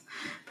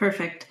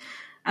 Perfect.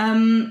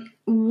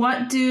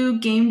 What do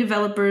game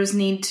developers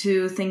need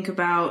to think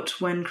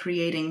about when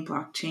creating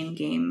blockchain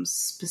games,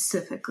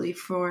 specifically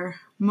for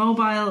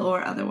mobile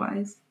or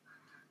otherwise?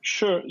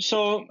 Sure.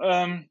 So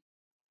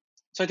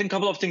I think a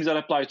couple of things that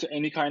apply to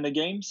any kind of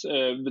games,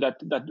 that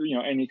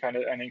any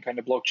kind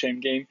of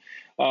blockchain game.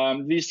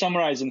 We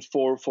summarize in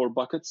four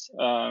buckets.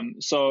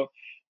 So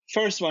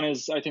first one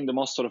is, I think, the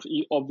most sort of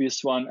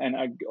obvious one, and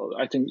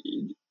I think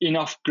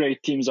enough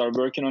great teams are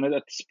working on it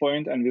at this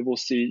point, and we will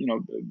see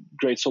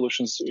great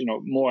solutions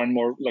more and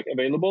more like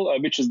available,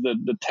 which is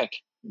the tech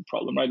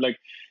problem, right? Like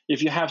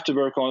if you have to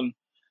work on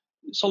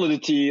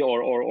Solidity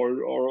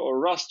or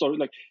Rust, or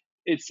like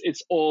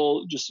it's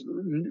all just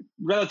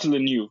relatively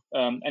new,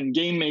 and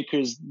game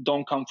makers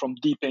don't come from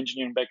deep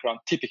engineering background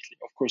typically.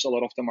 Of course, a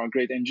lot of them are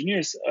great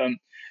engineers,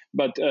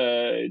 but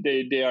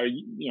they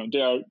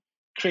are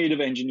creative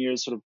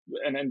engineers sort of,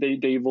 and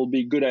they will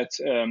be good at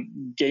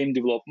game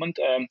development,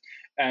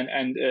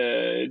 and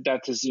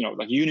that is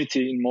like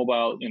Unity in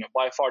mobile,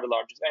 by far the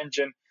largest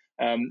engine,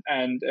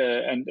 and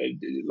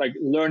like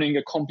learning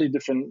a completely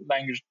different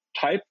language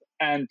type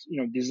and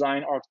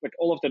design art, like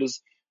all of that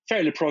is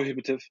fairly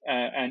prohibitive,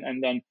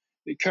 and then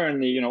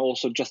currently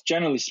also just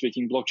generally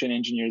speaking, blockchain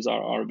engineers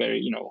are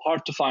very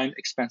hard to find,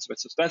 expensive,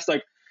 etc. So that's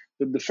like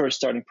the first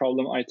starting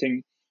problem, I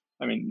think.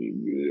 I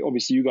mean,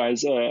 obviously you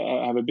guys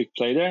have a big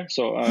play there,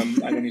 so I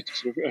don't need to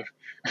sort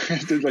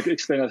of to like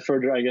explain that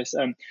further, I guess.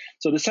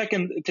 So the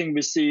second thing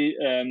we see,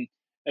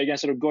 again,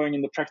 sort of going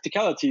in the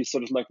practicality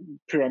sort of like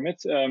pyramid,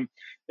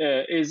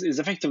 is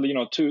effectively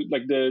to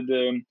like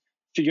the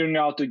figuring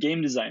out the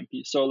game design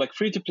piece. So like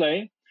free to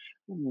play,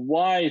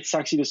 why it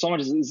succeeded so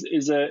much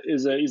is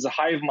a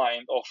hive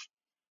mind of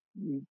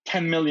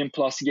 10 million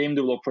plus game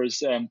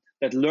developers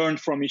that learned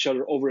from each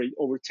other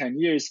over 10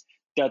 years,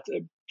 that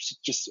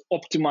just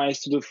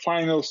optimized to the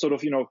final sort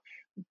of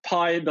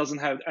pi doesn't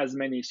have as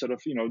many sort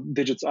of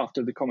digits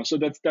after the comma. So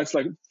that's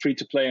like free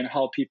to play, and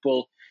how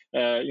people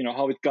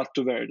how it got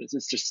to where it is.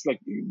 It's just like,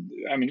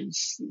 I mean,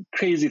 it's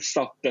crazy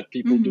stuff that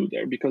people do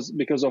there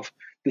because of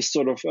this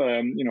sort of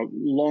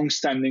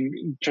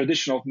long-standing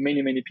tradition of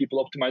many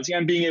people optimizing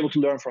and being able to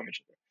learn from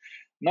each other.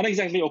 Not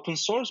exactly open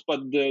source, but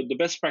the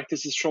best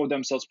practices show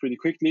themselves pretty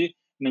quickly,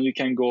 and then you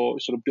can go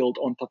sort of build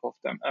on top of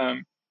them.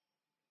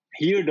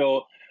 Here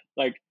though,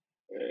 like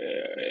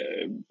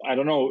I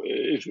don't know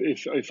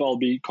if I'll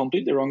be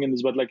completely wrong in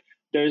this, but like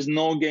there is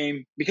no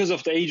game, because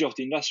of the age of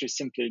the industry,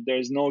 simply there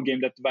is no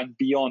game that went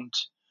beyond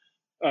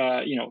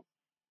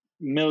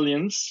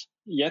millions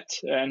yet,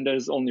 and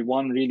there's only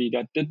one really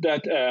that did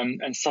that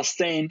and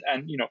sustained,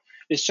 and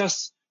it's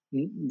just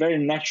very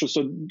natural.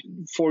 So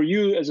for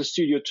you as a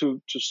studio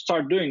to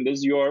start doing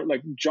this, you're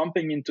like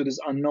jumping into this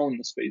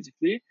unknownness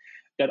basically,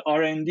 that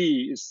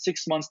R&D is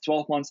 6 months,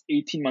 12 months,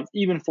 18 months,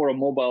 even for a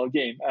mobile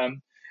game.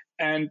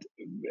 And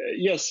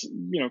yes,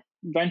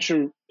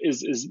 venture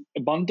is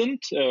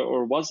abundant,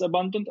 or was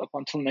abundant up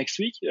until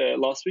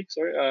last week,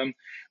 sorry.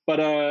 But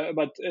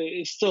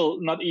it's still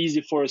not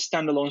easy for a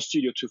standalone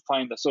studio to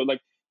find that. So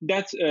like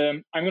that,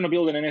 I'm going to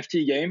build an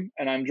NFT game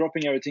and I'm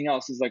dropping everything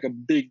else is like a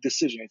big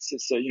decision. It's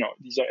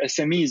these are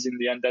SMEs in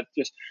the end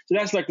so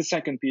that's like the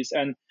second piece.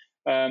 And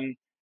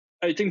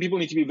I think people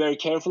need to be very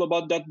careful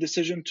about that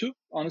decision too.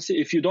 Honestly,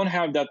 if you don't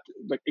have that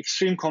like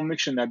extreme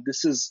conviction that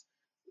this is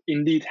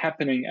indeed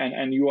happening,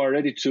 and you are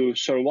ready to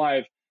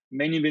survive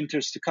many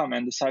winters to come,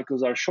 and the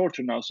cycles are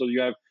shorter now, so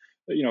you have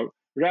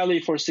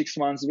rally for 6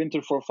 months, winter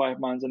for 5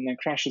 months, and then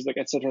crashes, like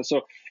etc.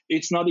 So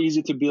it's not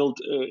easy to build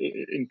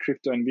in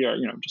crypto, and we are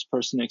just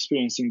personally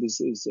experiencing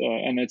this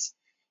and it's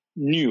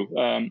new.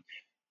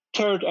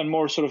 Third, and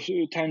more sort of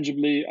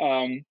tangibly,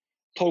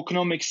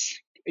 tokenomics,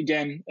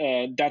 again,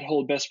 that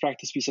whole best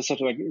practice piece,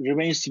 etc., like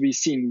remains to be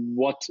seen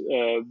what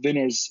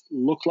winners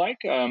look like,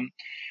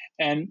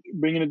 and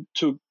bringing it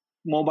to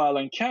mobile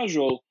and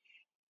casual.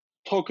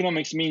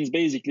 Tokenomics means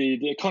basically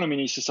the economy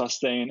needs to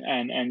sustain,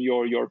 and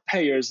your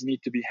payers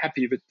need to be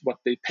happy with what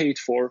they paid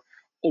for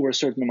over a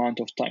certain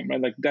amount of time,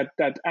 right? Like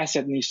that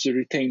asset needs to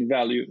retain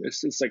value.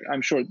 It's like,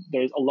 I'm sure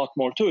there's a lot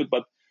more to it,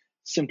 but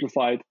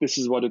simplified, this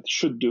is what it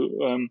should do.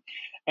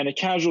 And a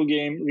casual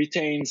game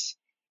retains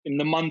in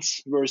the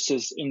months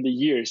versus in the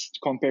years,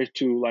 compared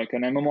to like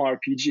an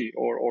MMORPG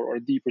or a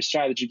deeper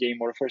strategy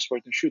game or a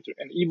first-person shooter.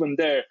 And even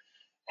there,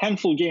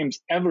 handful games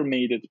ever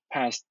made it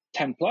past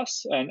 10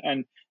 plus,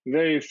 and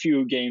very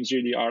few games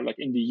really are like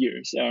in the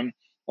years. A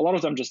lot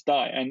of them just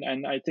die,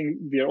 and I think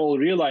we are all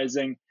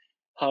realizing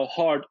how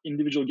hard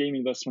individual game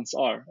investments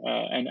are,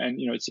 and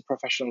it's a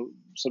professional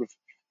sort of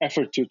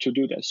effort to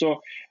do that. So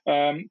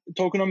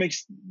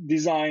tokenomics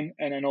design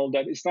and all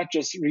that, it's not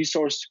just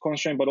resource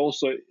constraint, but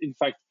also in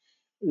fact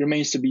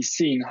remains to be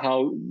seen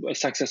how a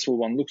successful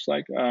one looks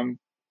like.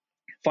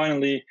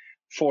 Finally,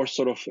 fourth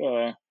sort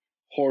of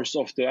horse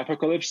of the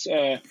apocalypse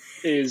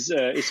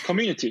is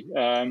community.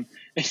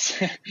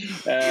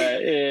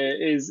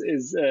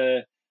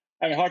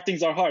 I mean, hard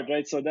things are hard,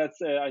 right? So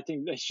that's I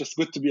think it's just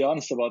good to be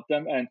honest about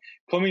them. And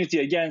community,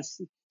 again,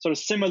 sort of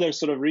similar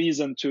sort of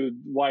reason to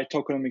why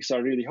tokenomics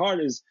are really hard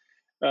is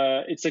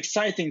it's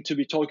exciting to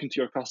be talking to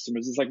your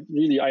customers. It's like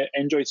really, I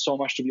enjoy it so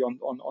much to be on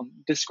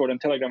Discord and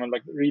Telegram and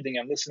like reading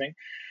and listening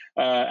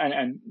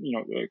and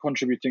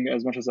contributing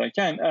as much as I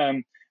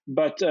can.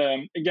 But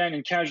again,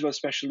 in casual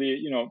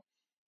especially,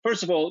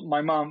 first of all,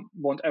 my mom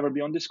won't ever be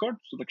on Discord,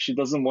 so like she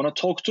doesn't want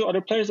to talk to other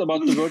players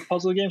about the word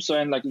puzzle game. So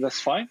and like that's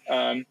fine.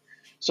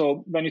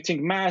 So when you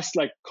think mass,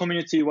 like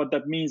community, what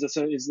that means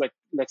is like,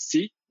 let's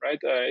see, right?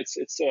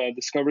 It's a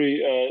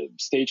discovery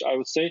stage, I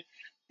would say.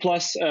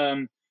 Plus,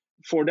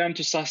 for them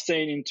to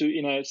sustain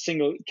in a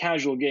single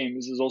casual game,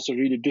 this is also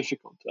really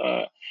difficult.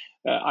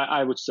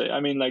 I would say. I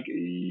mean, like,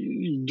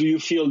 do you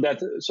feel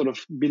that sort of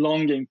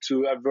belonging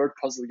to a word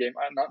puzzle game?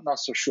 I'm not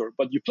so sure,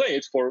 but you play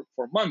it for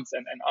months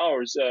and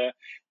hours.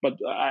 But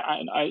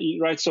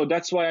right. So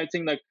that's why I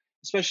think, like,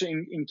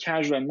 especially in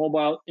casual and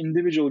mobile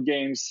individual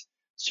games,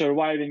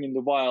 surviving in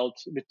the wild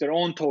with their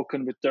own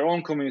token, with their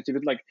own community,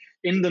 with like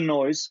in the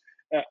noise,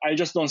 I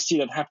just don't see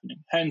that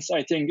happening. Hence,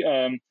 I think,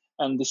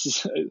 and this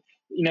is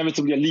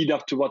inevitably a lead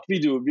up to what we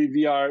do.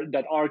 We are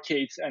that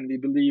arcades, and we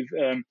believe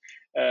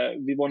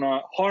we want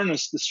to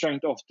harness the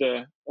strength of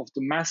the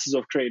masses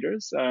of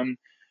creators,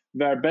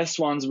 where best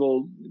ones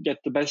will get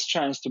the best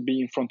chance to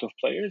be in front of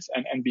players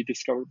and be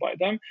discovered by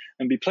them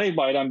and be played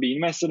by them, be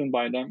invested in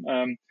by them.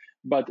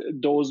 But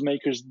those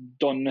makers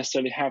don't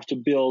necessarily have to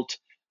build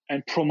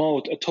and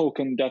promote a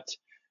token that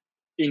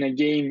in a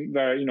game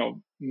where,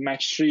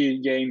 match 3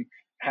 game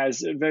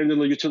has very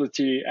little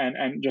utility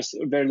and just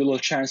very little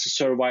chance to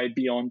survive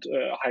beyond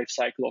a hype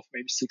cycle of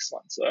maybe 6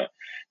 months.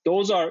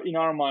 Those are, in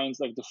our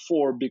minds, like the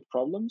 4 big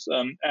problems.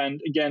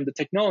 And again, the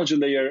technology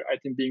layer, I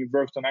think, being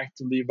worked on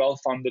actively,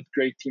 well-funded,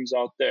 great teams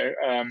out there.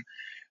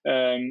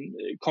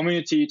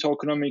 Community,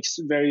 tokenomics,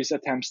 various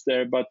attempts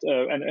there, but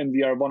and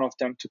we are one of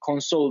them to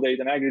consolidate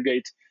and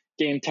aggregate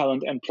game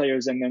talent and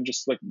players, and then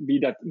just like be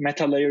that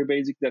meta layer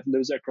basic that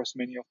lives across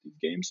many of these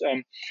games.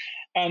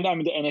 And I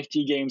mean, the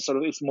NFT games sort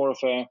of, it's more of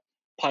a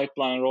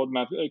pipeline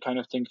roadmap kind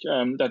of thing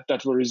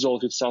that will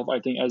resolve itself, I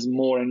think, as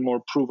more and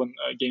more proven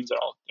games are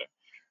out there.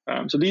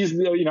 So these,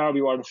 in our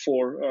view, are the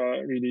 4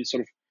 really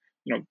sort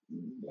of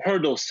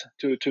hurdles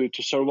to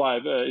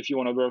survive if you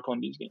want to work on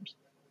these games.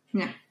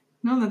 Yeah,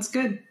 no, that's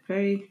good.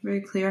 Very,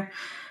 very clear.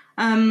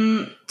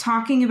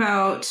 Talking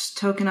about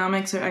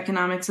tokenomics or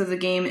economics of the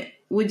game,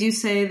 would you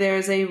say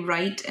there's a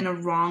right and a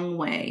wrong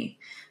way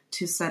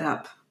to set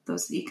up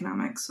those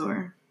economics,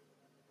 or?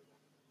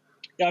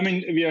 I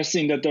mean, we are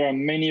seeing that there are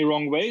many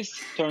wrong ways,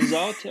 turns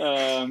out,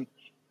 and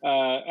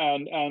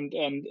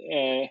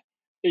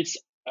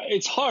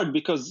it's hard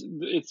because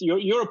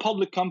you're a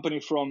public company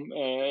from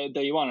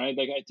day one, right?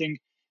 Like, I think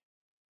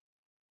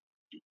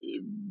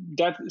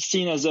that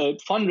seen as a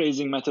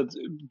fundraising method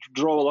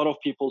draw a lot of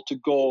people to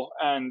go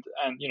and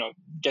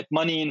get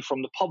money in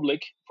from the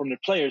public, from the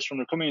players, from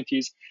the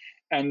communities,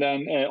 and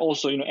then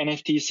also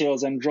NFT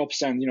sales and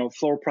drops and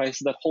floor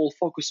prices. That whole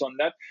focus on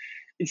that,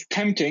 it's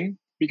tempting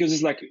because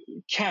it's like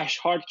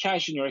hard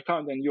cash in your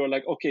account, and you're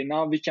like, okay,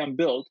 now we can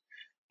build.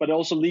 But it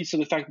also leads to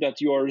the fact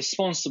that you are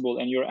responsible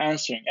and you're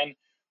answering. And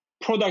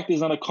product is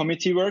not a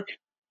committee work,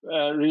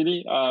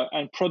 really,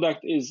 and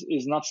product is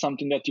not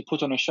something that you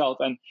put on a shelf.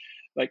 And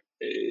like,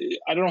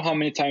 I don't know how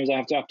many times I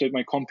have to update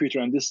my computer,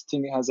 and this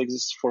thing has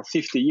existed for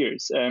 50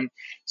 years.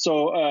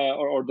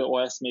 Or the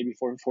OS maybe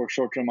for a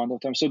shorter amount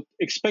of time. So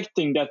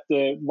expecting that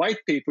the white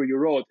paper you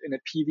wrote in a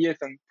PDF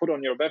and put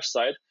on your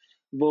website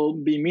will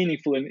be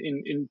meaningful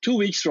in 2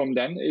 weeks from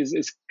then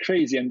is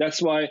crazy. And that's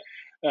why,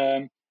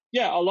 a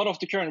lot of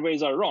the current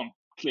ways are wrong,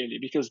 clearly,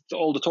 because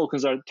all the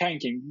tokens are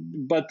tanking.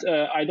 But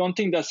I don't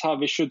think that's how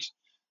we should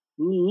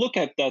look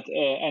at that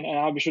and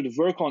how we should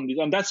work on this.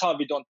 And that's how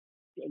we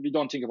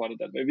don't think about it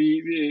that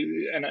way.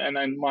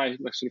 And my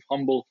like sort of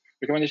humble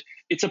recommendation,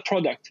 it's a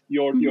product.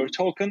 Your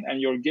token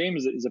and your game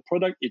is a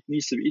product. It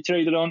needs to be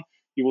iterated on.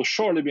 You will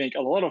surely make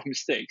a lot of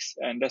mistakes,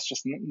 and that's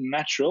just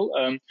natural.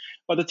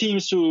 But the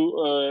teams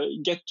who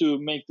get to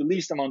make the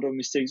least amount of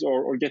mistakes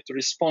or get to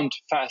respond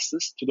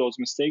fastest to those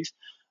mistakes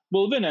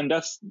will win, and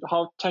that's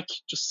how tech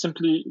just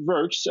simply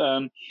works.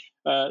 I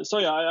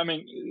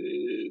mean,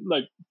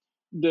 like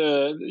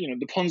the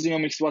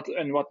Ponzi-omics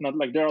and whatnot.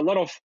 Like, there are a lot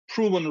of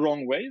proven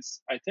wrong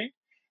ways, I think,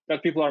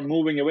 that people are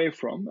moving away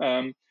from.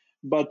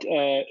 But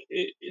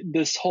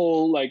this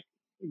whole like,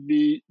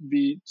 we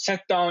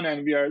sat down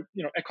and we are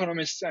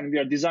economists and we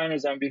are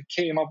designers and we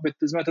came up with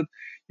this method.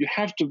 You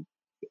have to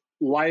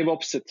live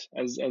ops it,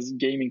 as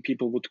gaming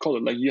people would call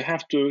it. Like, you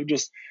have to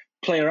just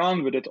play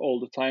around with it all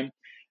the time.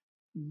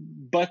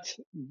 But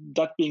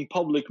that being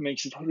public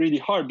makes it really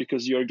hard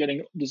because you're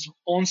getting this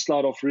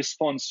onslaught of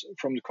response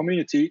from the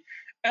community,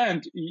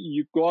 and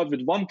you go out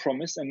with one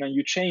promise and then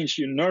you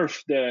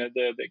nerf the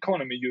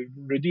economy, you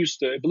reduce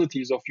the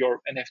abilities of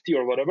your NFT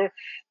or whatever.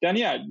 Then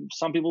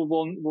some people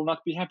will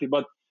not be happy,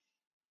 but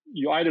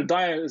you either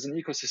die as an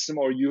ecosystem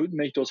or you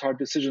make those hard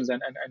decisions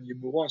and you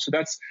move on. So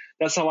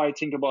that's how I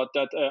think about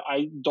that.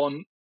 I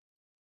don't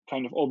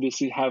kind of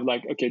obviously have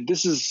like, okay,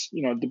 this is,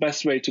 the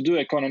best way to do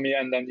economy,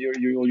 and then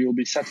you'll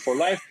be set for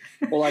life.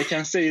 All I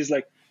can say is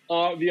like,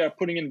 we are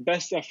putting in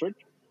best effort,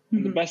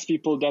 and the best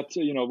people that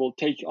will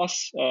take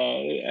us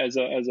as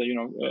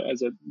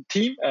a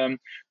team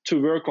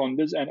to work on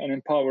this and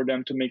empower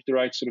them to make the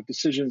right sort of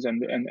decisions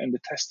and the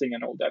testing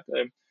and all that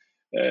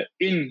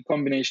in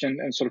combination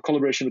and sort of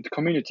collaboration with the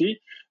community.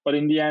 But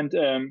in the end,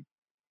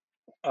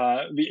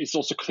 it's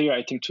also clear,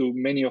 I think, to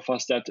many of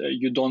us that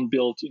you don't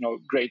build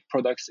great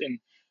products in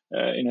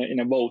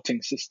a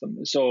voting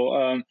system.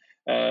 So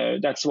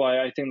that's why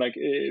I think like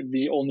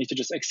we all need to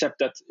just accept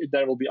that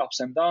there will be ups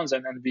and downs,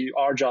 and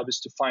our job is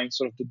to find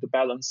sort of the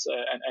balance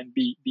and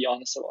be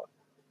honest about it.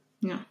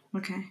 Yeah.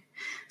 Okay.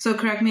 So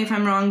correct me if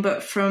I'm wrong,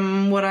 but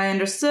from what I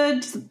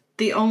understood,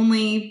 the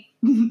only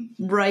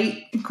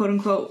right, quote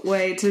unquote,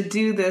 way to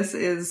do this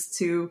is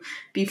to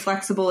be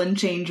flexible and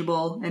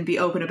changeable and be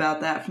open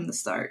about that from the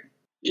start.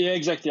 Yeah,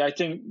 exactly. I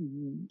think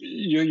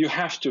you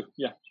have to.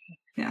 Yeah.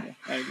 I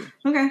agree.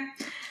 Okay.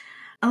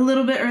 A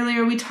little bit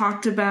earlier, we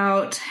talked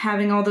about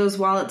having all those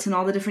wallets and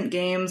all the different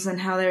games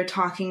and how they're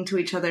talking to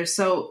each other.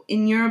 So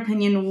in your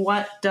opinion,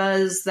 what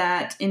does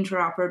that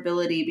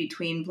interoperability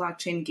between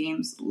blockchain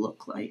games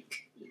look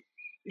like?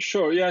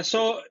 Sure. Yeah.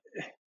 So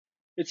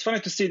it's funny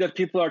to see that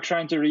people are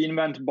trying to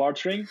reinvent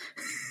bartering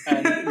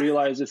and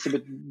realize it's a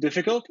bit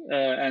difficult,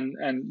 and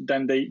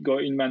then they go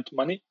invent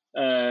money.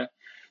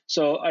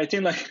 So I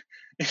think like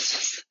it's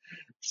just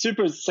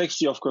super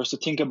sexy, of course, to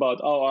think about,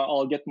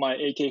 I'll get my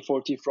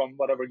AK-40 from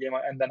whatever game,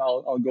 and then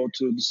I'll go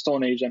to the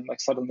Stone Age and like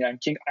suddenly I'm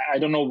king. I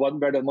don't know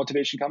where the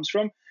motivation comes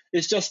from.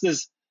 It's just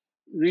this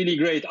really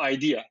great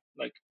idea,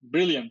 like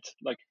brilliant.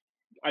 Like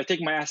I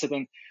take my asset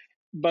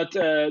but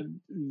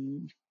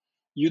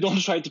you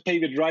don't try to pay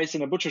with rice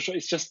in a butcher shop.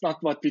 It's just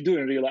not what we do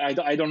in real life.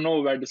 I don't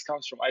know where this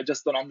comes from. I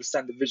just don't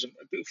understand the vision,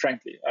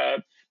 frankly.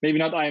 Maybe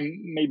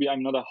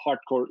I'm not a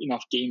hardcore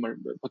enough gamer,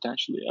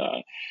 potentially.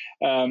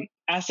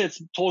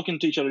 Assets talking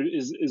to each other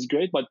is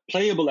great, but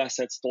playable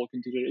assets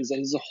talking to each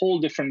other is a whole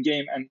different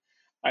game, and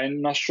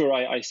I'm not sure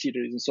I see the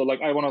reason. So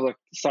like I want to like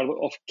start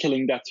off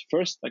killing that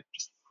first, like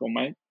just from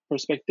my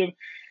perspective,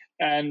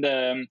 and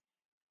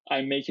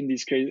I'm making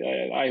these crazy.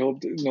 I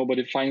hope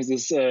nobody finds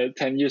this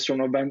 10 years from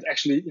now. But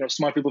actually,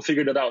 smart people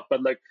figured it out.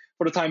 But like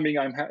for the time being,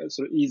 I'm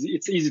sort of easy.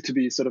 It's easy to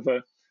be sort of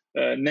a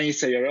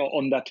naysayer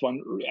on that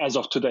one as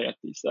of today, at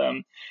least.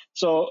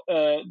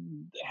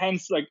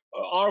 Hence, like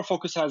our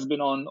focus has been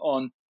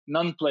on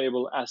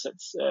non-playable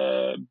assets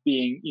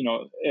being,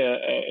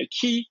 a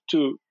key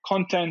to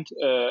content,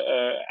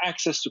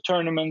 access to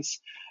tournaments,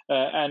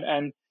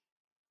 and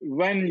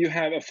when you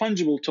have a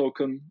fungible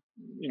token,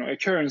 a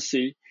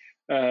currency.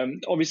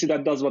 Obviously,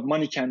 that does what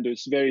money can do.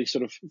 It's very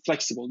sort of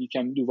flexible. You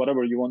can do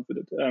whatever you want with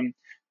it.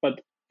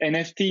 But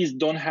NFTs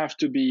don't have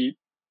to be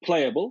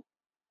playable,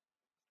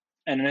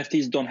 and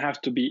NFTs don't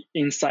have to be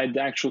inside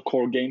the actual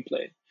core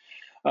gameplay.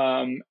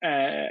 And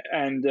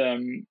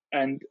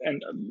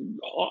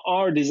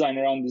our design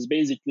around this,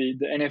 basically,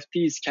 the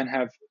NFTs can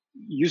have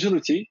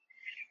utility,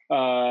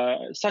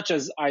 such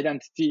as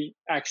identity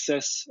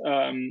access,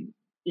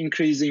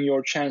 increasing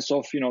your chance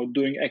of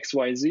doing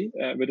XYZ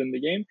within the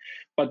game,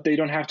 but they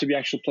don't have to be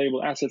actual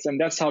playable assets. And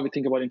that's how we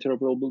think about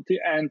interoperability.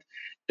 And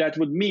that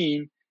would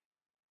mean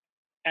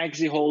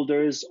Axie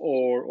holders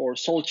or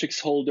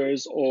Solchix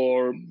holders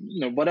or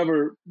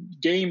whatever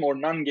game or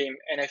non-game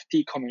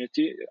NFT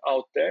community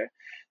out there,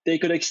 they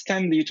could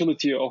extend the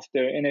utility of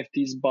their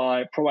NFTs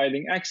by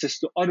providing access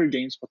to other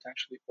games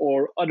potentially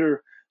or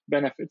other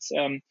benefits.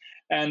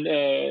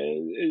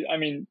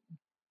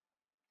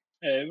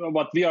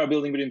 What we are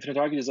building with Infinite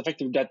Arcade is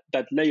effectively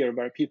that layer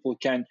where people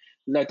can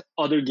let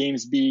other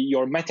games be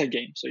your meta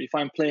game. So if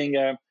I'm playing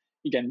a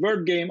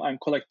word game, I'm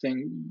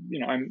collecting,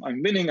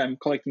 I'm winning, I'm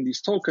collecting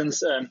these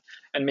tokens, and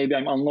maybe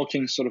I'm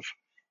unlocking sort of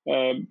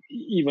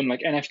even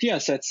like NFT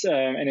assets,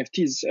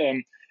 NFTs,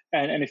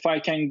 and if I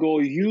can go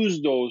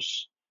use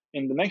those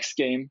in the next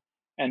game,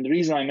 and the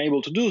reason I'm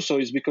able to do so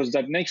is because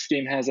that next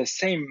game has the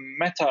same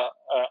meta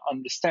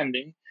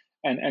understanding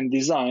and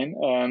design,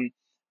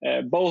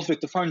 both with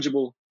the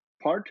fungible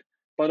part,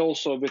 but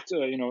also with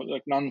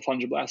like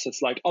non-fungible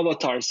assets like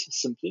avatars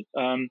simply,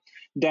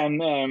 then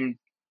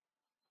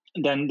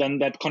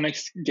that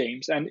connects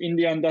games. And in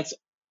the end, that's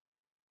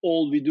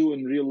all we do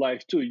in real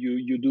life too.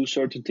 You do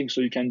certain things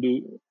so you can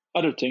do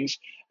other things,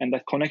 and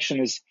that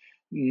connection is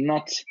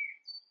not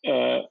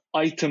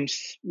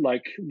items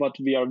like what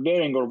we are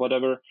wearing or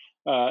whatever.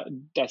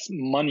 That's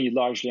money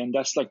largely, and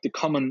that's like the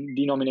common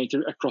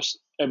denominator across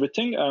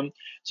everything.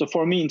 So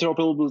for me,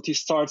 interoperability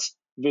starts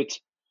with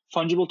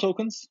fungible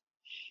tokens.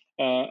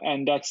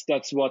 And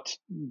that's what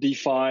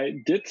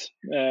DeFi did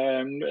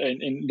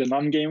in the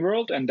non-game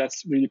world, and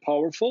that's really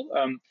powerful.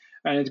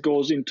 And it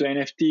goes into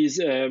NFTs,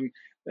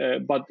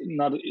 but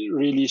not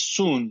really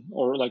soon,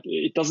 or like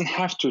it doesn't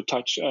have to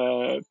touch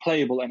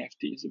playable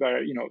NFTs.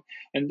 Where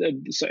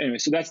so anyway,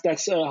 so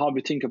that's how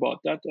we think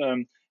about that.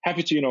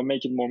 Happy to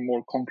make it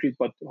more concrete,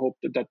 but hope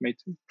that made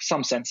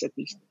some sense at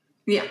least.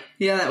 Yeah,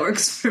 that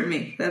works for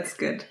me. That's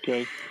good.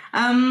 Great.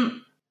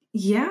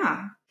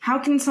 Yeah. how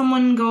can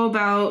someone go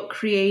about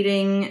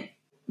creating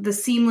the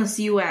seamless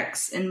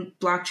UX in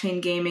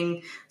blockchain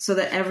gaming so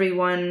that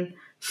everyone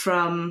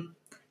from,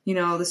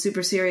 the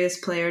super serious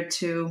player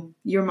to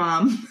your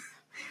mom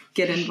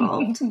get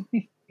involved?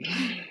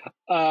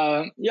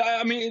 I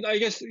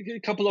guess a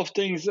couple of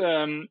things.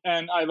 And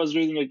I was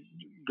reading a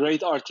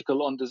great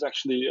article on this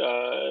actually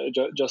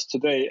just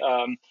today.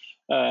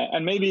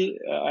 And maybe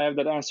I have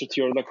that answer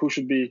to your, who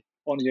should be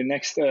on your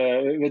next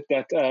with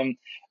that.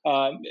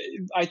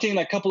 I think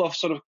a couple of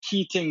sort of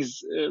key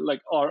things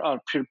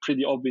are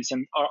pretty obvious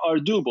and are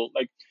doable.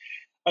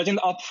 I think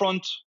the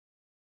upfront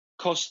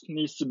cost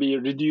needs to be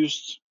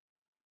reduced,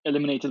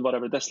 eliminated,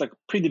 whatever. That's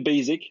pretty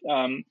basic.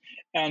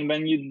 And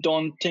when you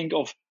don't think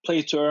of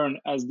play to earn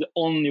as the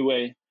only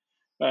way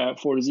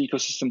for this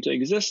ecosystem to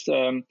exist,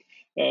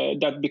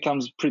 that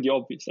becomes pretty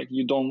obvious.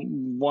 You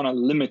don't want to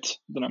limit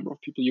the number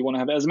of people. You want to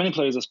have as many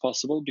players as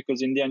possible,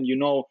 because in the end,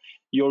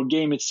 your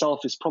game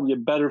itself is probably a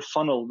better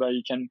funnel where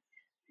you can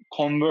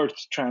convert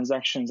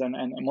transactions and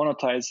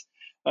monetize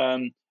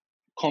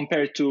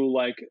compared to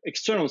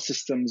external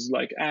systems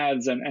like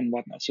ads and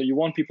whatnot. So you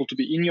want people to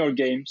be in your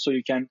game so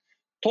you can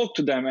talk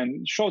to them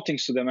and show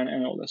things to them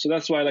and all that. So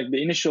that's why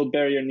the initial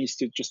barrier needs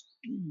to just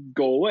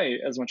go away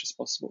as much as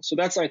possible. So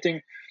that's, I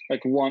think,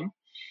 one.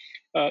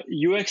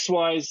 UX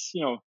wise,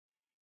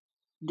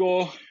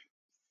 go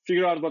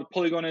figure out what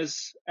Polygon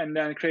is and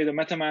then create a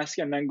MetaMask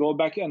and then go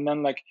back and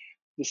then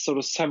this sort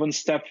of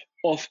 7-step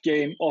off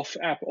game, off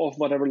app, off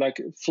whatever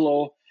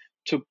flow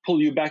to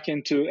pull you back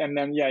into. And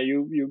then,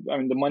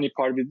 the money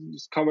part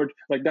is covered,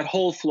 that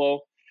whole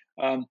flow.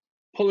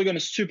 Polygon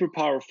is super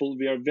powerful.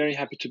 We are very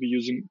happy to be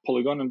using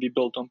Polygon and be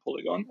built on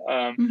Polygon.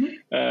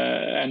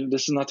 And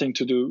this is nothing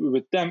to do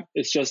with them.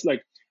 It's just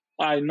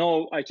I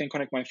know I can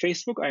connect my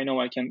Facebook. I know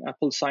I can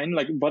Apple sign,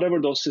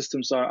 whatever those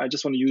systems are. I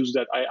just want to use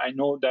that. I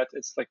know that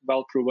it's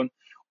well proven,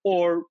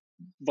 or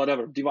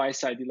whatever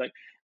device ID.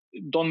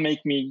 Don't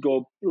make me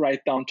go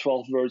write down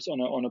 12 words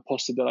on a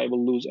post-it that I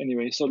will lose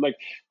anyway. So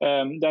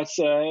that's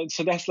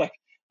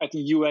I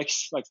think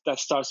UX that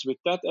starts with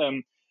that.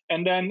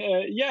 And then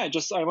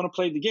I want to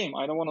play the game.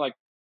 I don't want to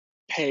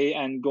pay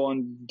and go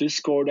on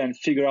Discord and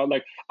figure out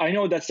I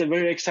know that's a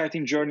very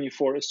exciting journey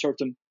for a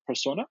certain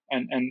persona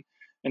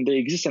and they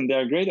exist and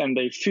they're great and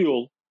they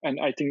fuel. And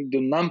I think the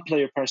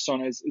non-player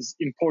persona is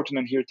important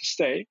and here to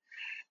stay.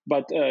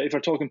 But if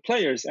we're talking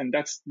players and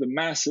that's the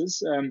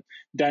masses,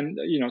 then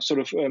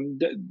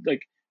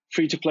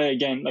free to play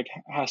again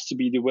has to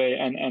be the way,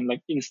 and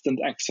instant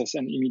access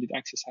and immediate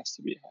access has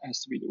to be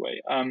the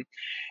way.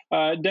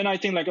 Then I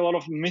think a lot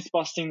of myth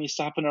busting needs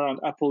to happen around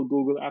Apple,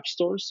 Google app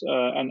stores,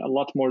 and a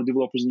lot more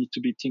developers need to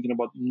be thinking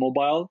about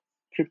mobile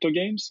crypto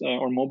games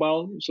or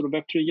mobile sort of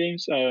Web3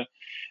 games.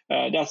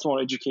 That's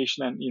more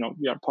education, and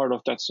we are part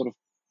of that sort of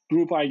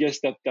group, I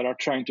guess, that are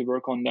trying to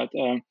work on that.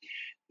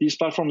 These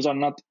platforms are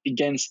not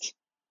against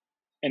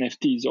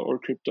NFTs or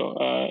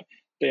crypto.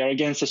 They are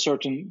against a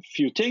certain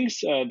few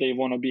things. They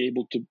want to be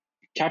able to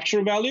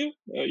capture value.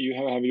 You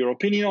have your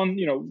opinion on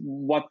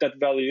what that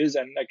value is,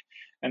 and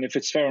if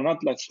it's fair or not,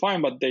 that's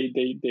fine. But they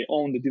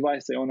own the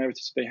device, they own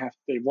everything, so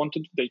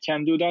they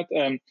can do that.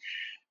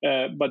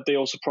 But they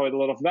also provide a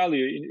lot of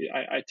value.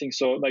 I think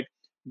so.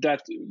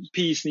 That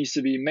piece needs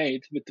to be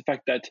made with the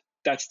fact that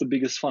that's the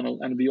biggest funnel,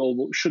 and we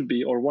all should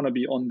be or want to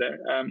be on there.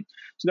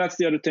 So that's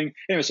the other thing.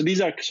 Anyway, so these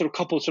are sort of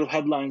couple sort of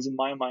headlines in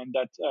my mind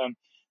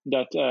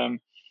that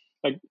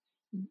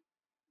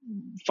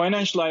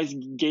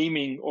financialized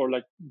gaming or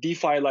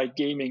DeFi-like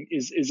gaming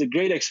is a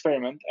great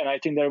experiment, and I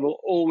think there will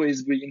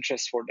always be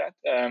interest for that.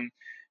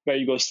 Where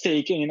you go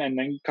stake in and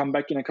then come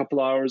back in a couple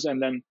hours and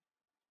then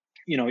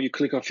you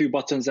click a few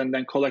buttons and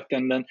then collect,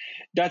 and then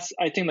that's,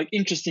 I think,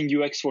 interesting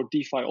UX for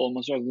DeFi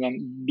almost rather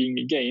than being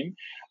a game.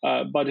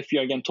 But if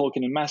you're again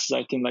talking in masses,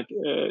 I think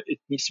it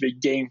needs to be a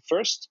game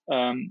first,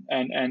 and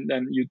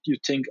then you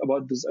think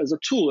about this as a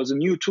tool, as a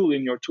new tool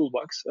in your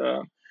toolbox,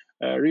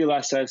 real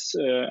assets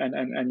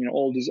and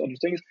all these other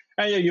things.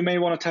 And you may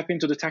want to tap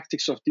into the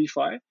tactics of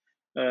DeFi.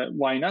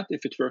 Why not,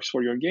 if it works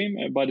for your game?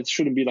 But it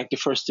shouldn't be the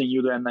first thing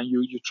you do and then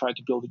you try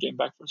to build a game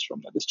backwards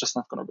from that. It's just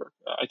not going to work.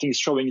 I think it's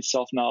showing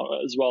itself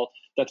now as well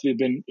that we've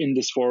been in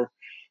this for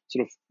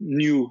sort of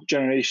new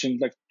generation,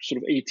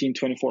 sort of 18,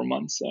 24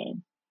 months.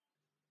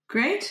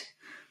 Great.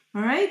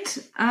 All right.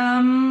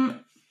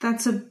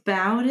 That's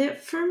about it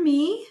for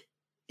me.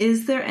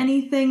 Is there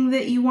anything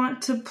that you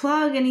want to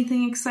plug?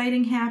 Anything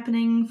exciting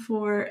happening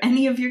for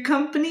any of your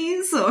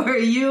companies or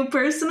you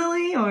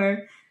personally,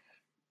 or?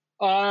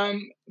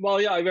 Well,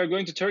 yeah, we are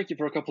going to Turkey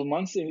for a couple of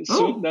months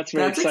soon. That's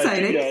very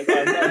exciting. Yeah,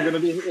 I'm going to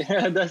be.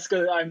 That's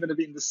good. I'm going to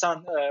be in the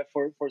sun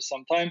for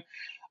some time.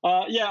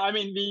 I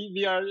mean,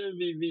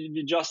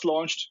 we just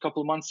launched a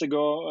couple of months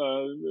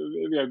ago.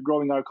 We are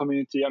growing our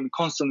community. I mean,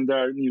 constantly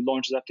there are new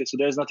launches updates. So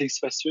there's nothing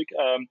specific.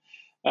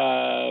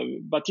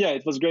 But yeah,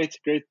 it was great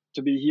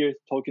to be here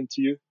talking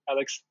to you,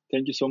 Alex.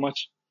 Thank you so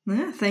much.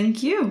 Yeah,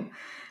 thank you.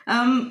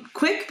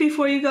 Quick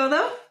before you go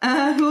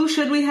though, who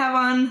should we have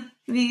on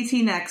VET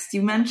next?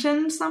 You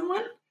mentioned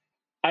someone?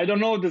 I don't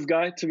know this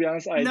guy, to be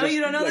honest. You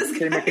don't know this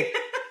guy?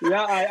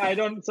 Yeah, I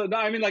don't. So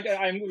I mean, like,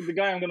 I'm the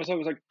guy I'm going to talk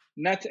about, like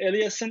Nat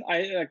Eliasson.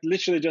 I like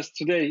literally just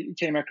today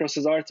came across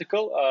his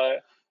article.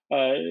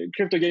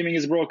 Crypto gaming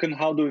is broken.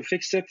 How do we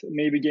fix it?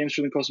 Maybe games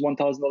shouldn't cost $1,000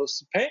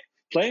 to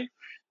play.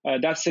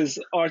 That's his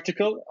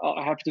article.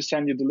 I'm happy to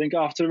send you the link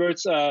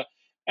afterwards.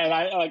 And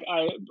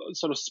I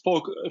sort of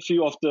spoke a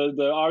few of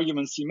the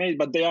arguments he made,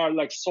 but they are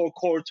like so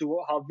core to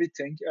how we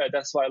think.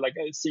 That's why like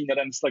seeing that,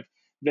 and it's like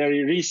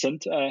very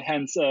recent.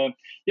 Hence,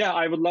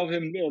 I would love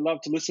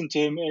to listen to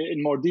him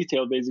in more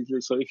detail, basically.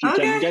 So if you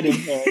can get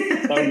him,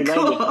 that would be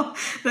cool. lovely.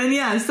 Then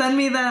yeah, send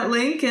me that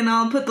link, and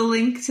I'll put the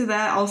link to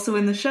that also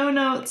in the show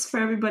notes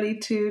for everybody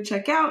to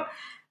check out,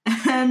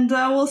 and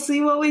we'll see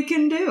what we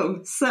can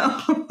do.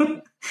 So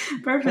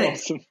perfect.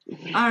 Awesome.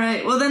 All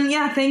right. Well then,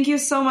 yeah, thank you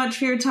so much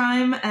for your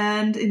time,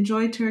 and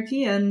enjoy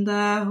Turkey, and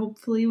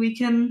hopefully we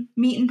can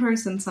meet in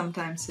person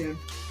sometime soon.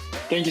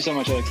 Thank you so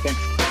much, Alex.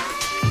 Thanks.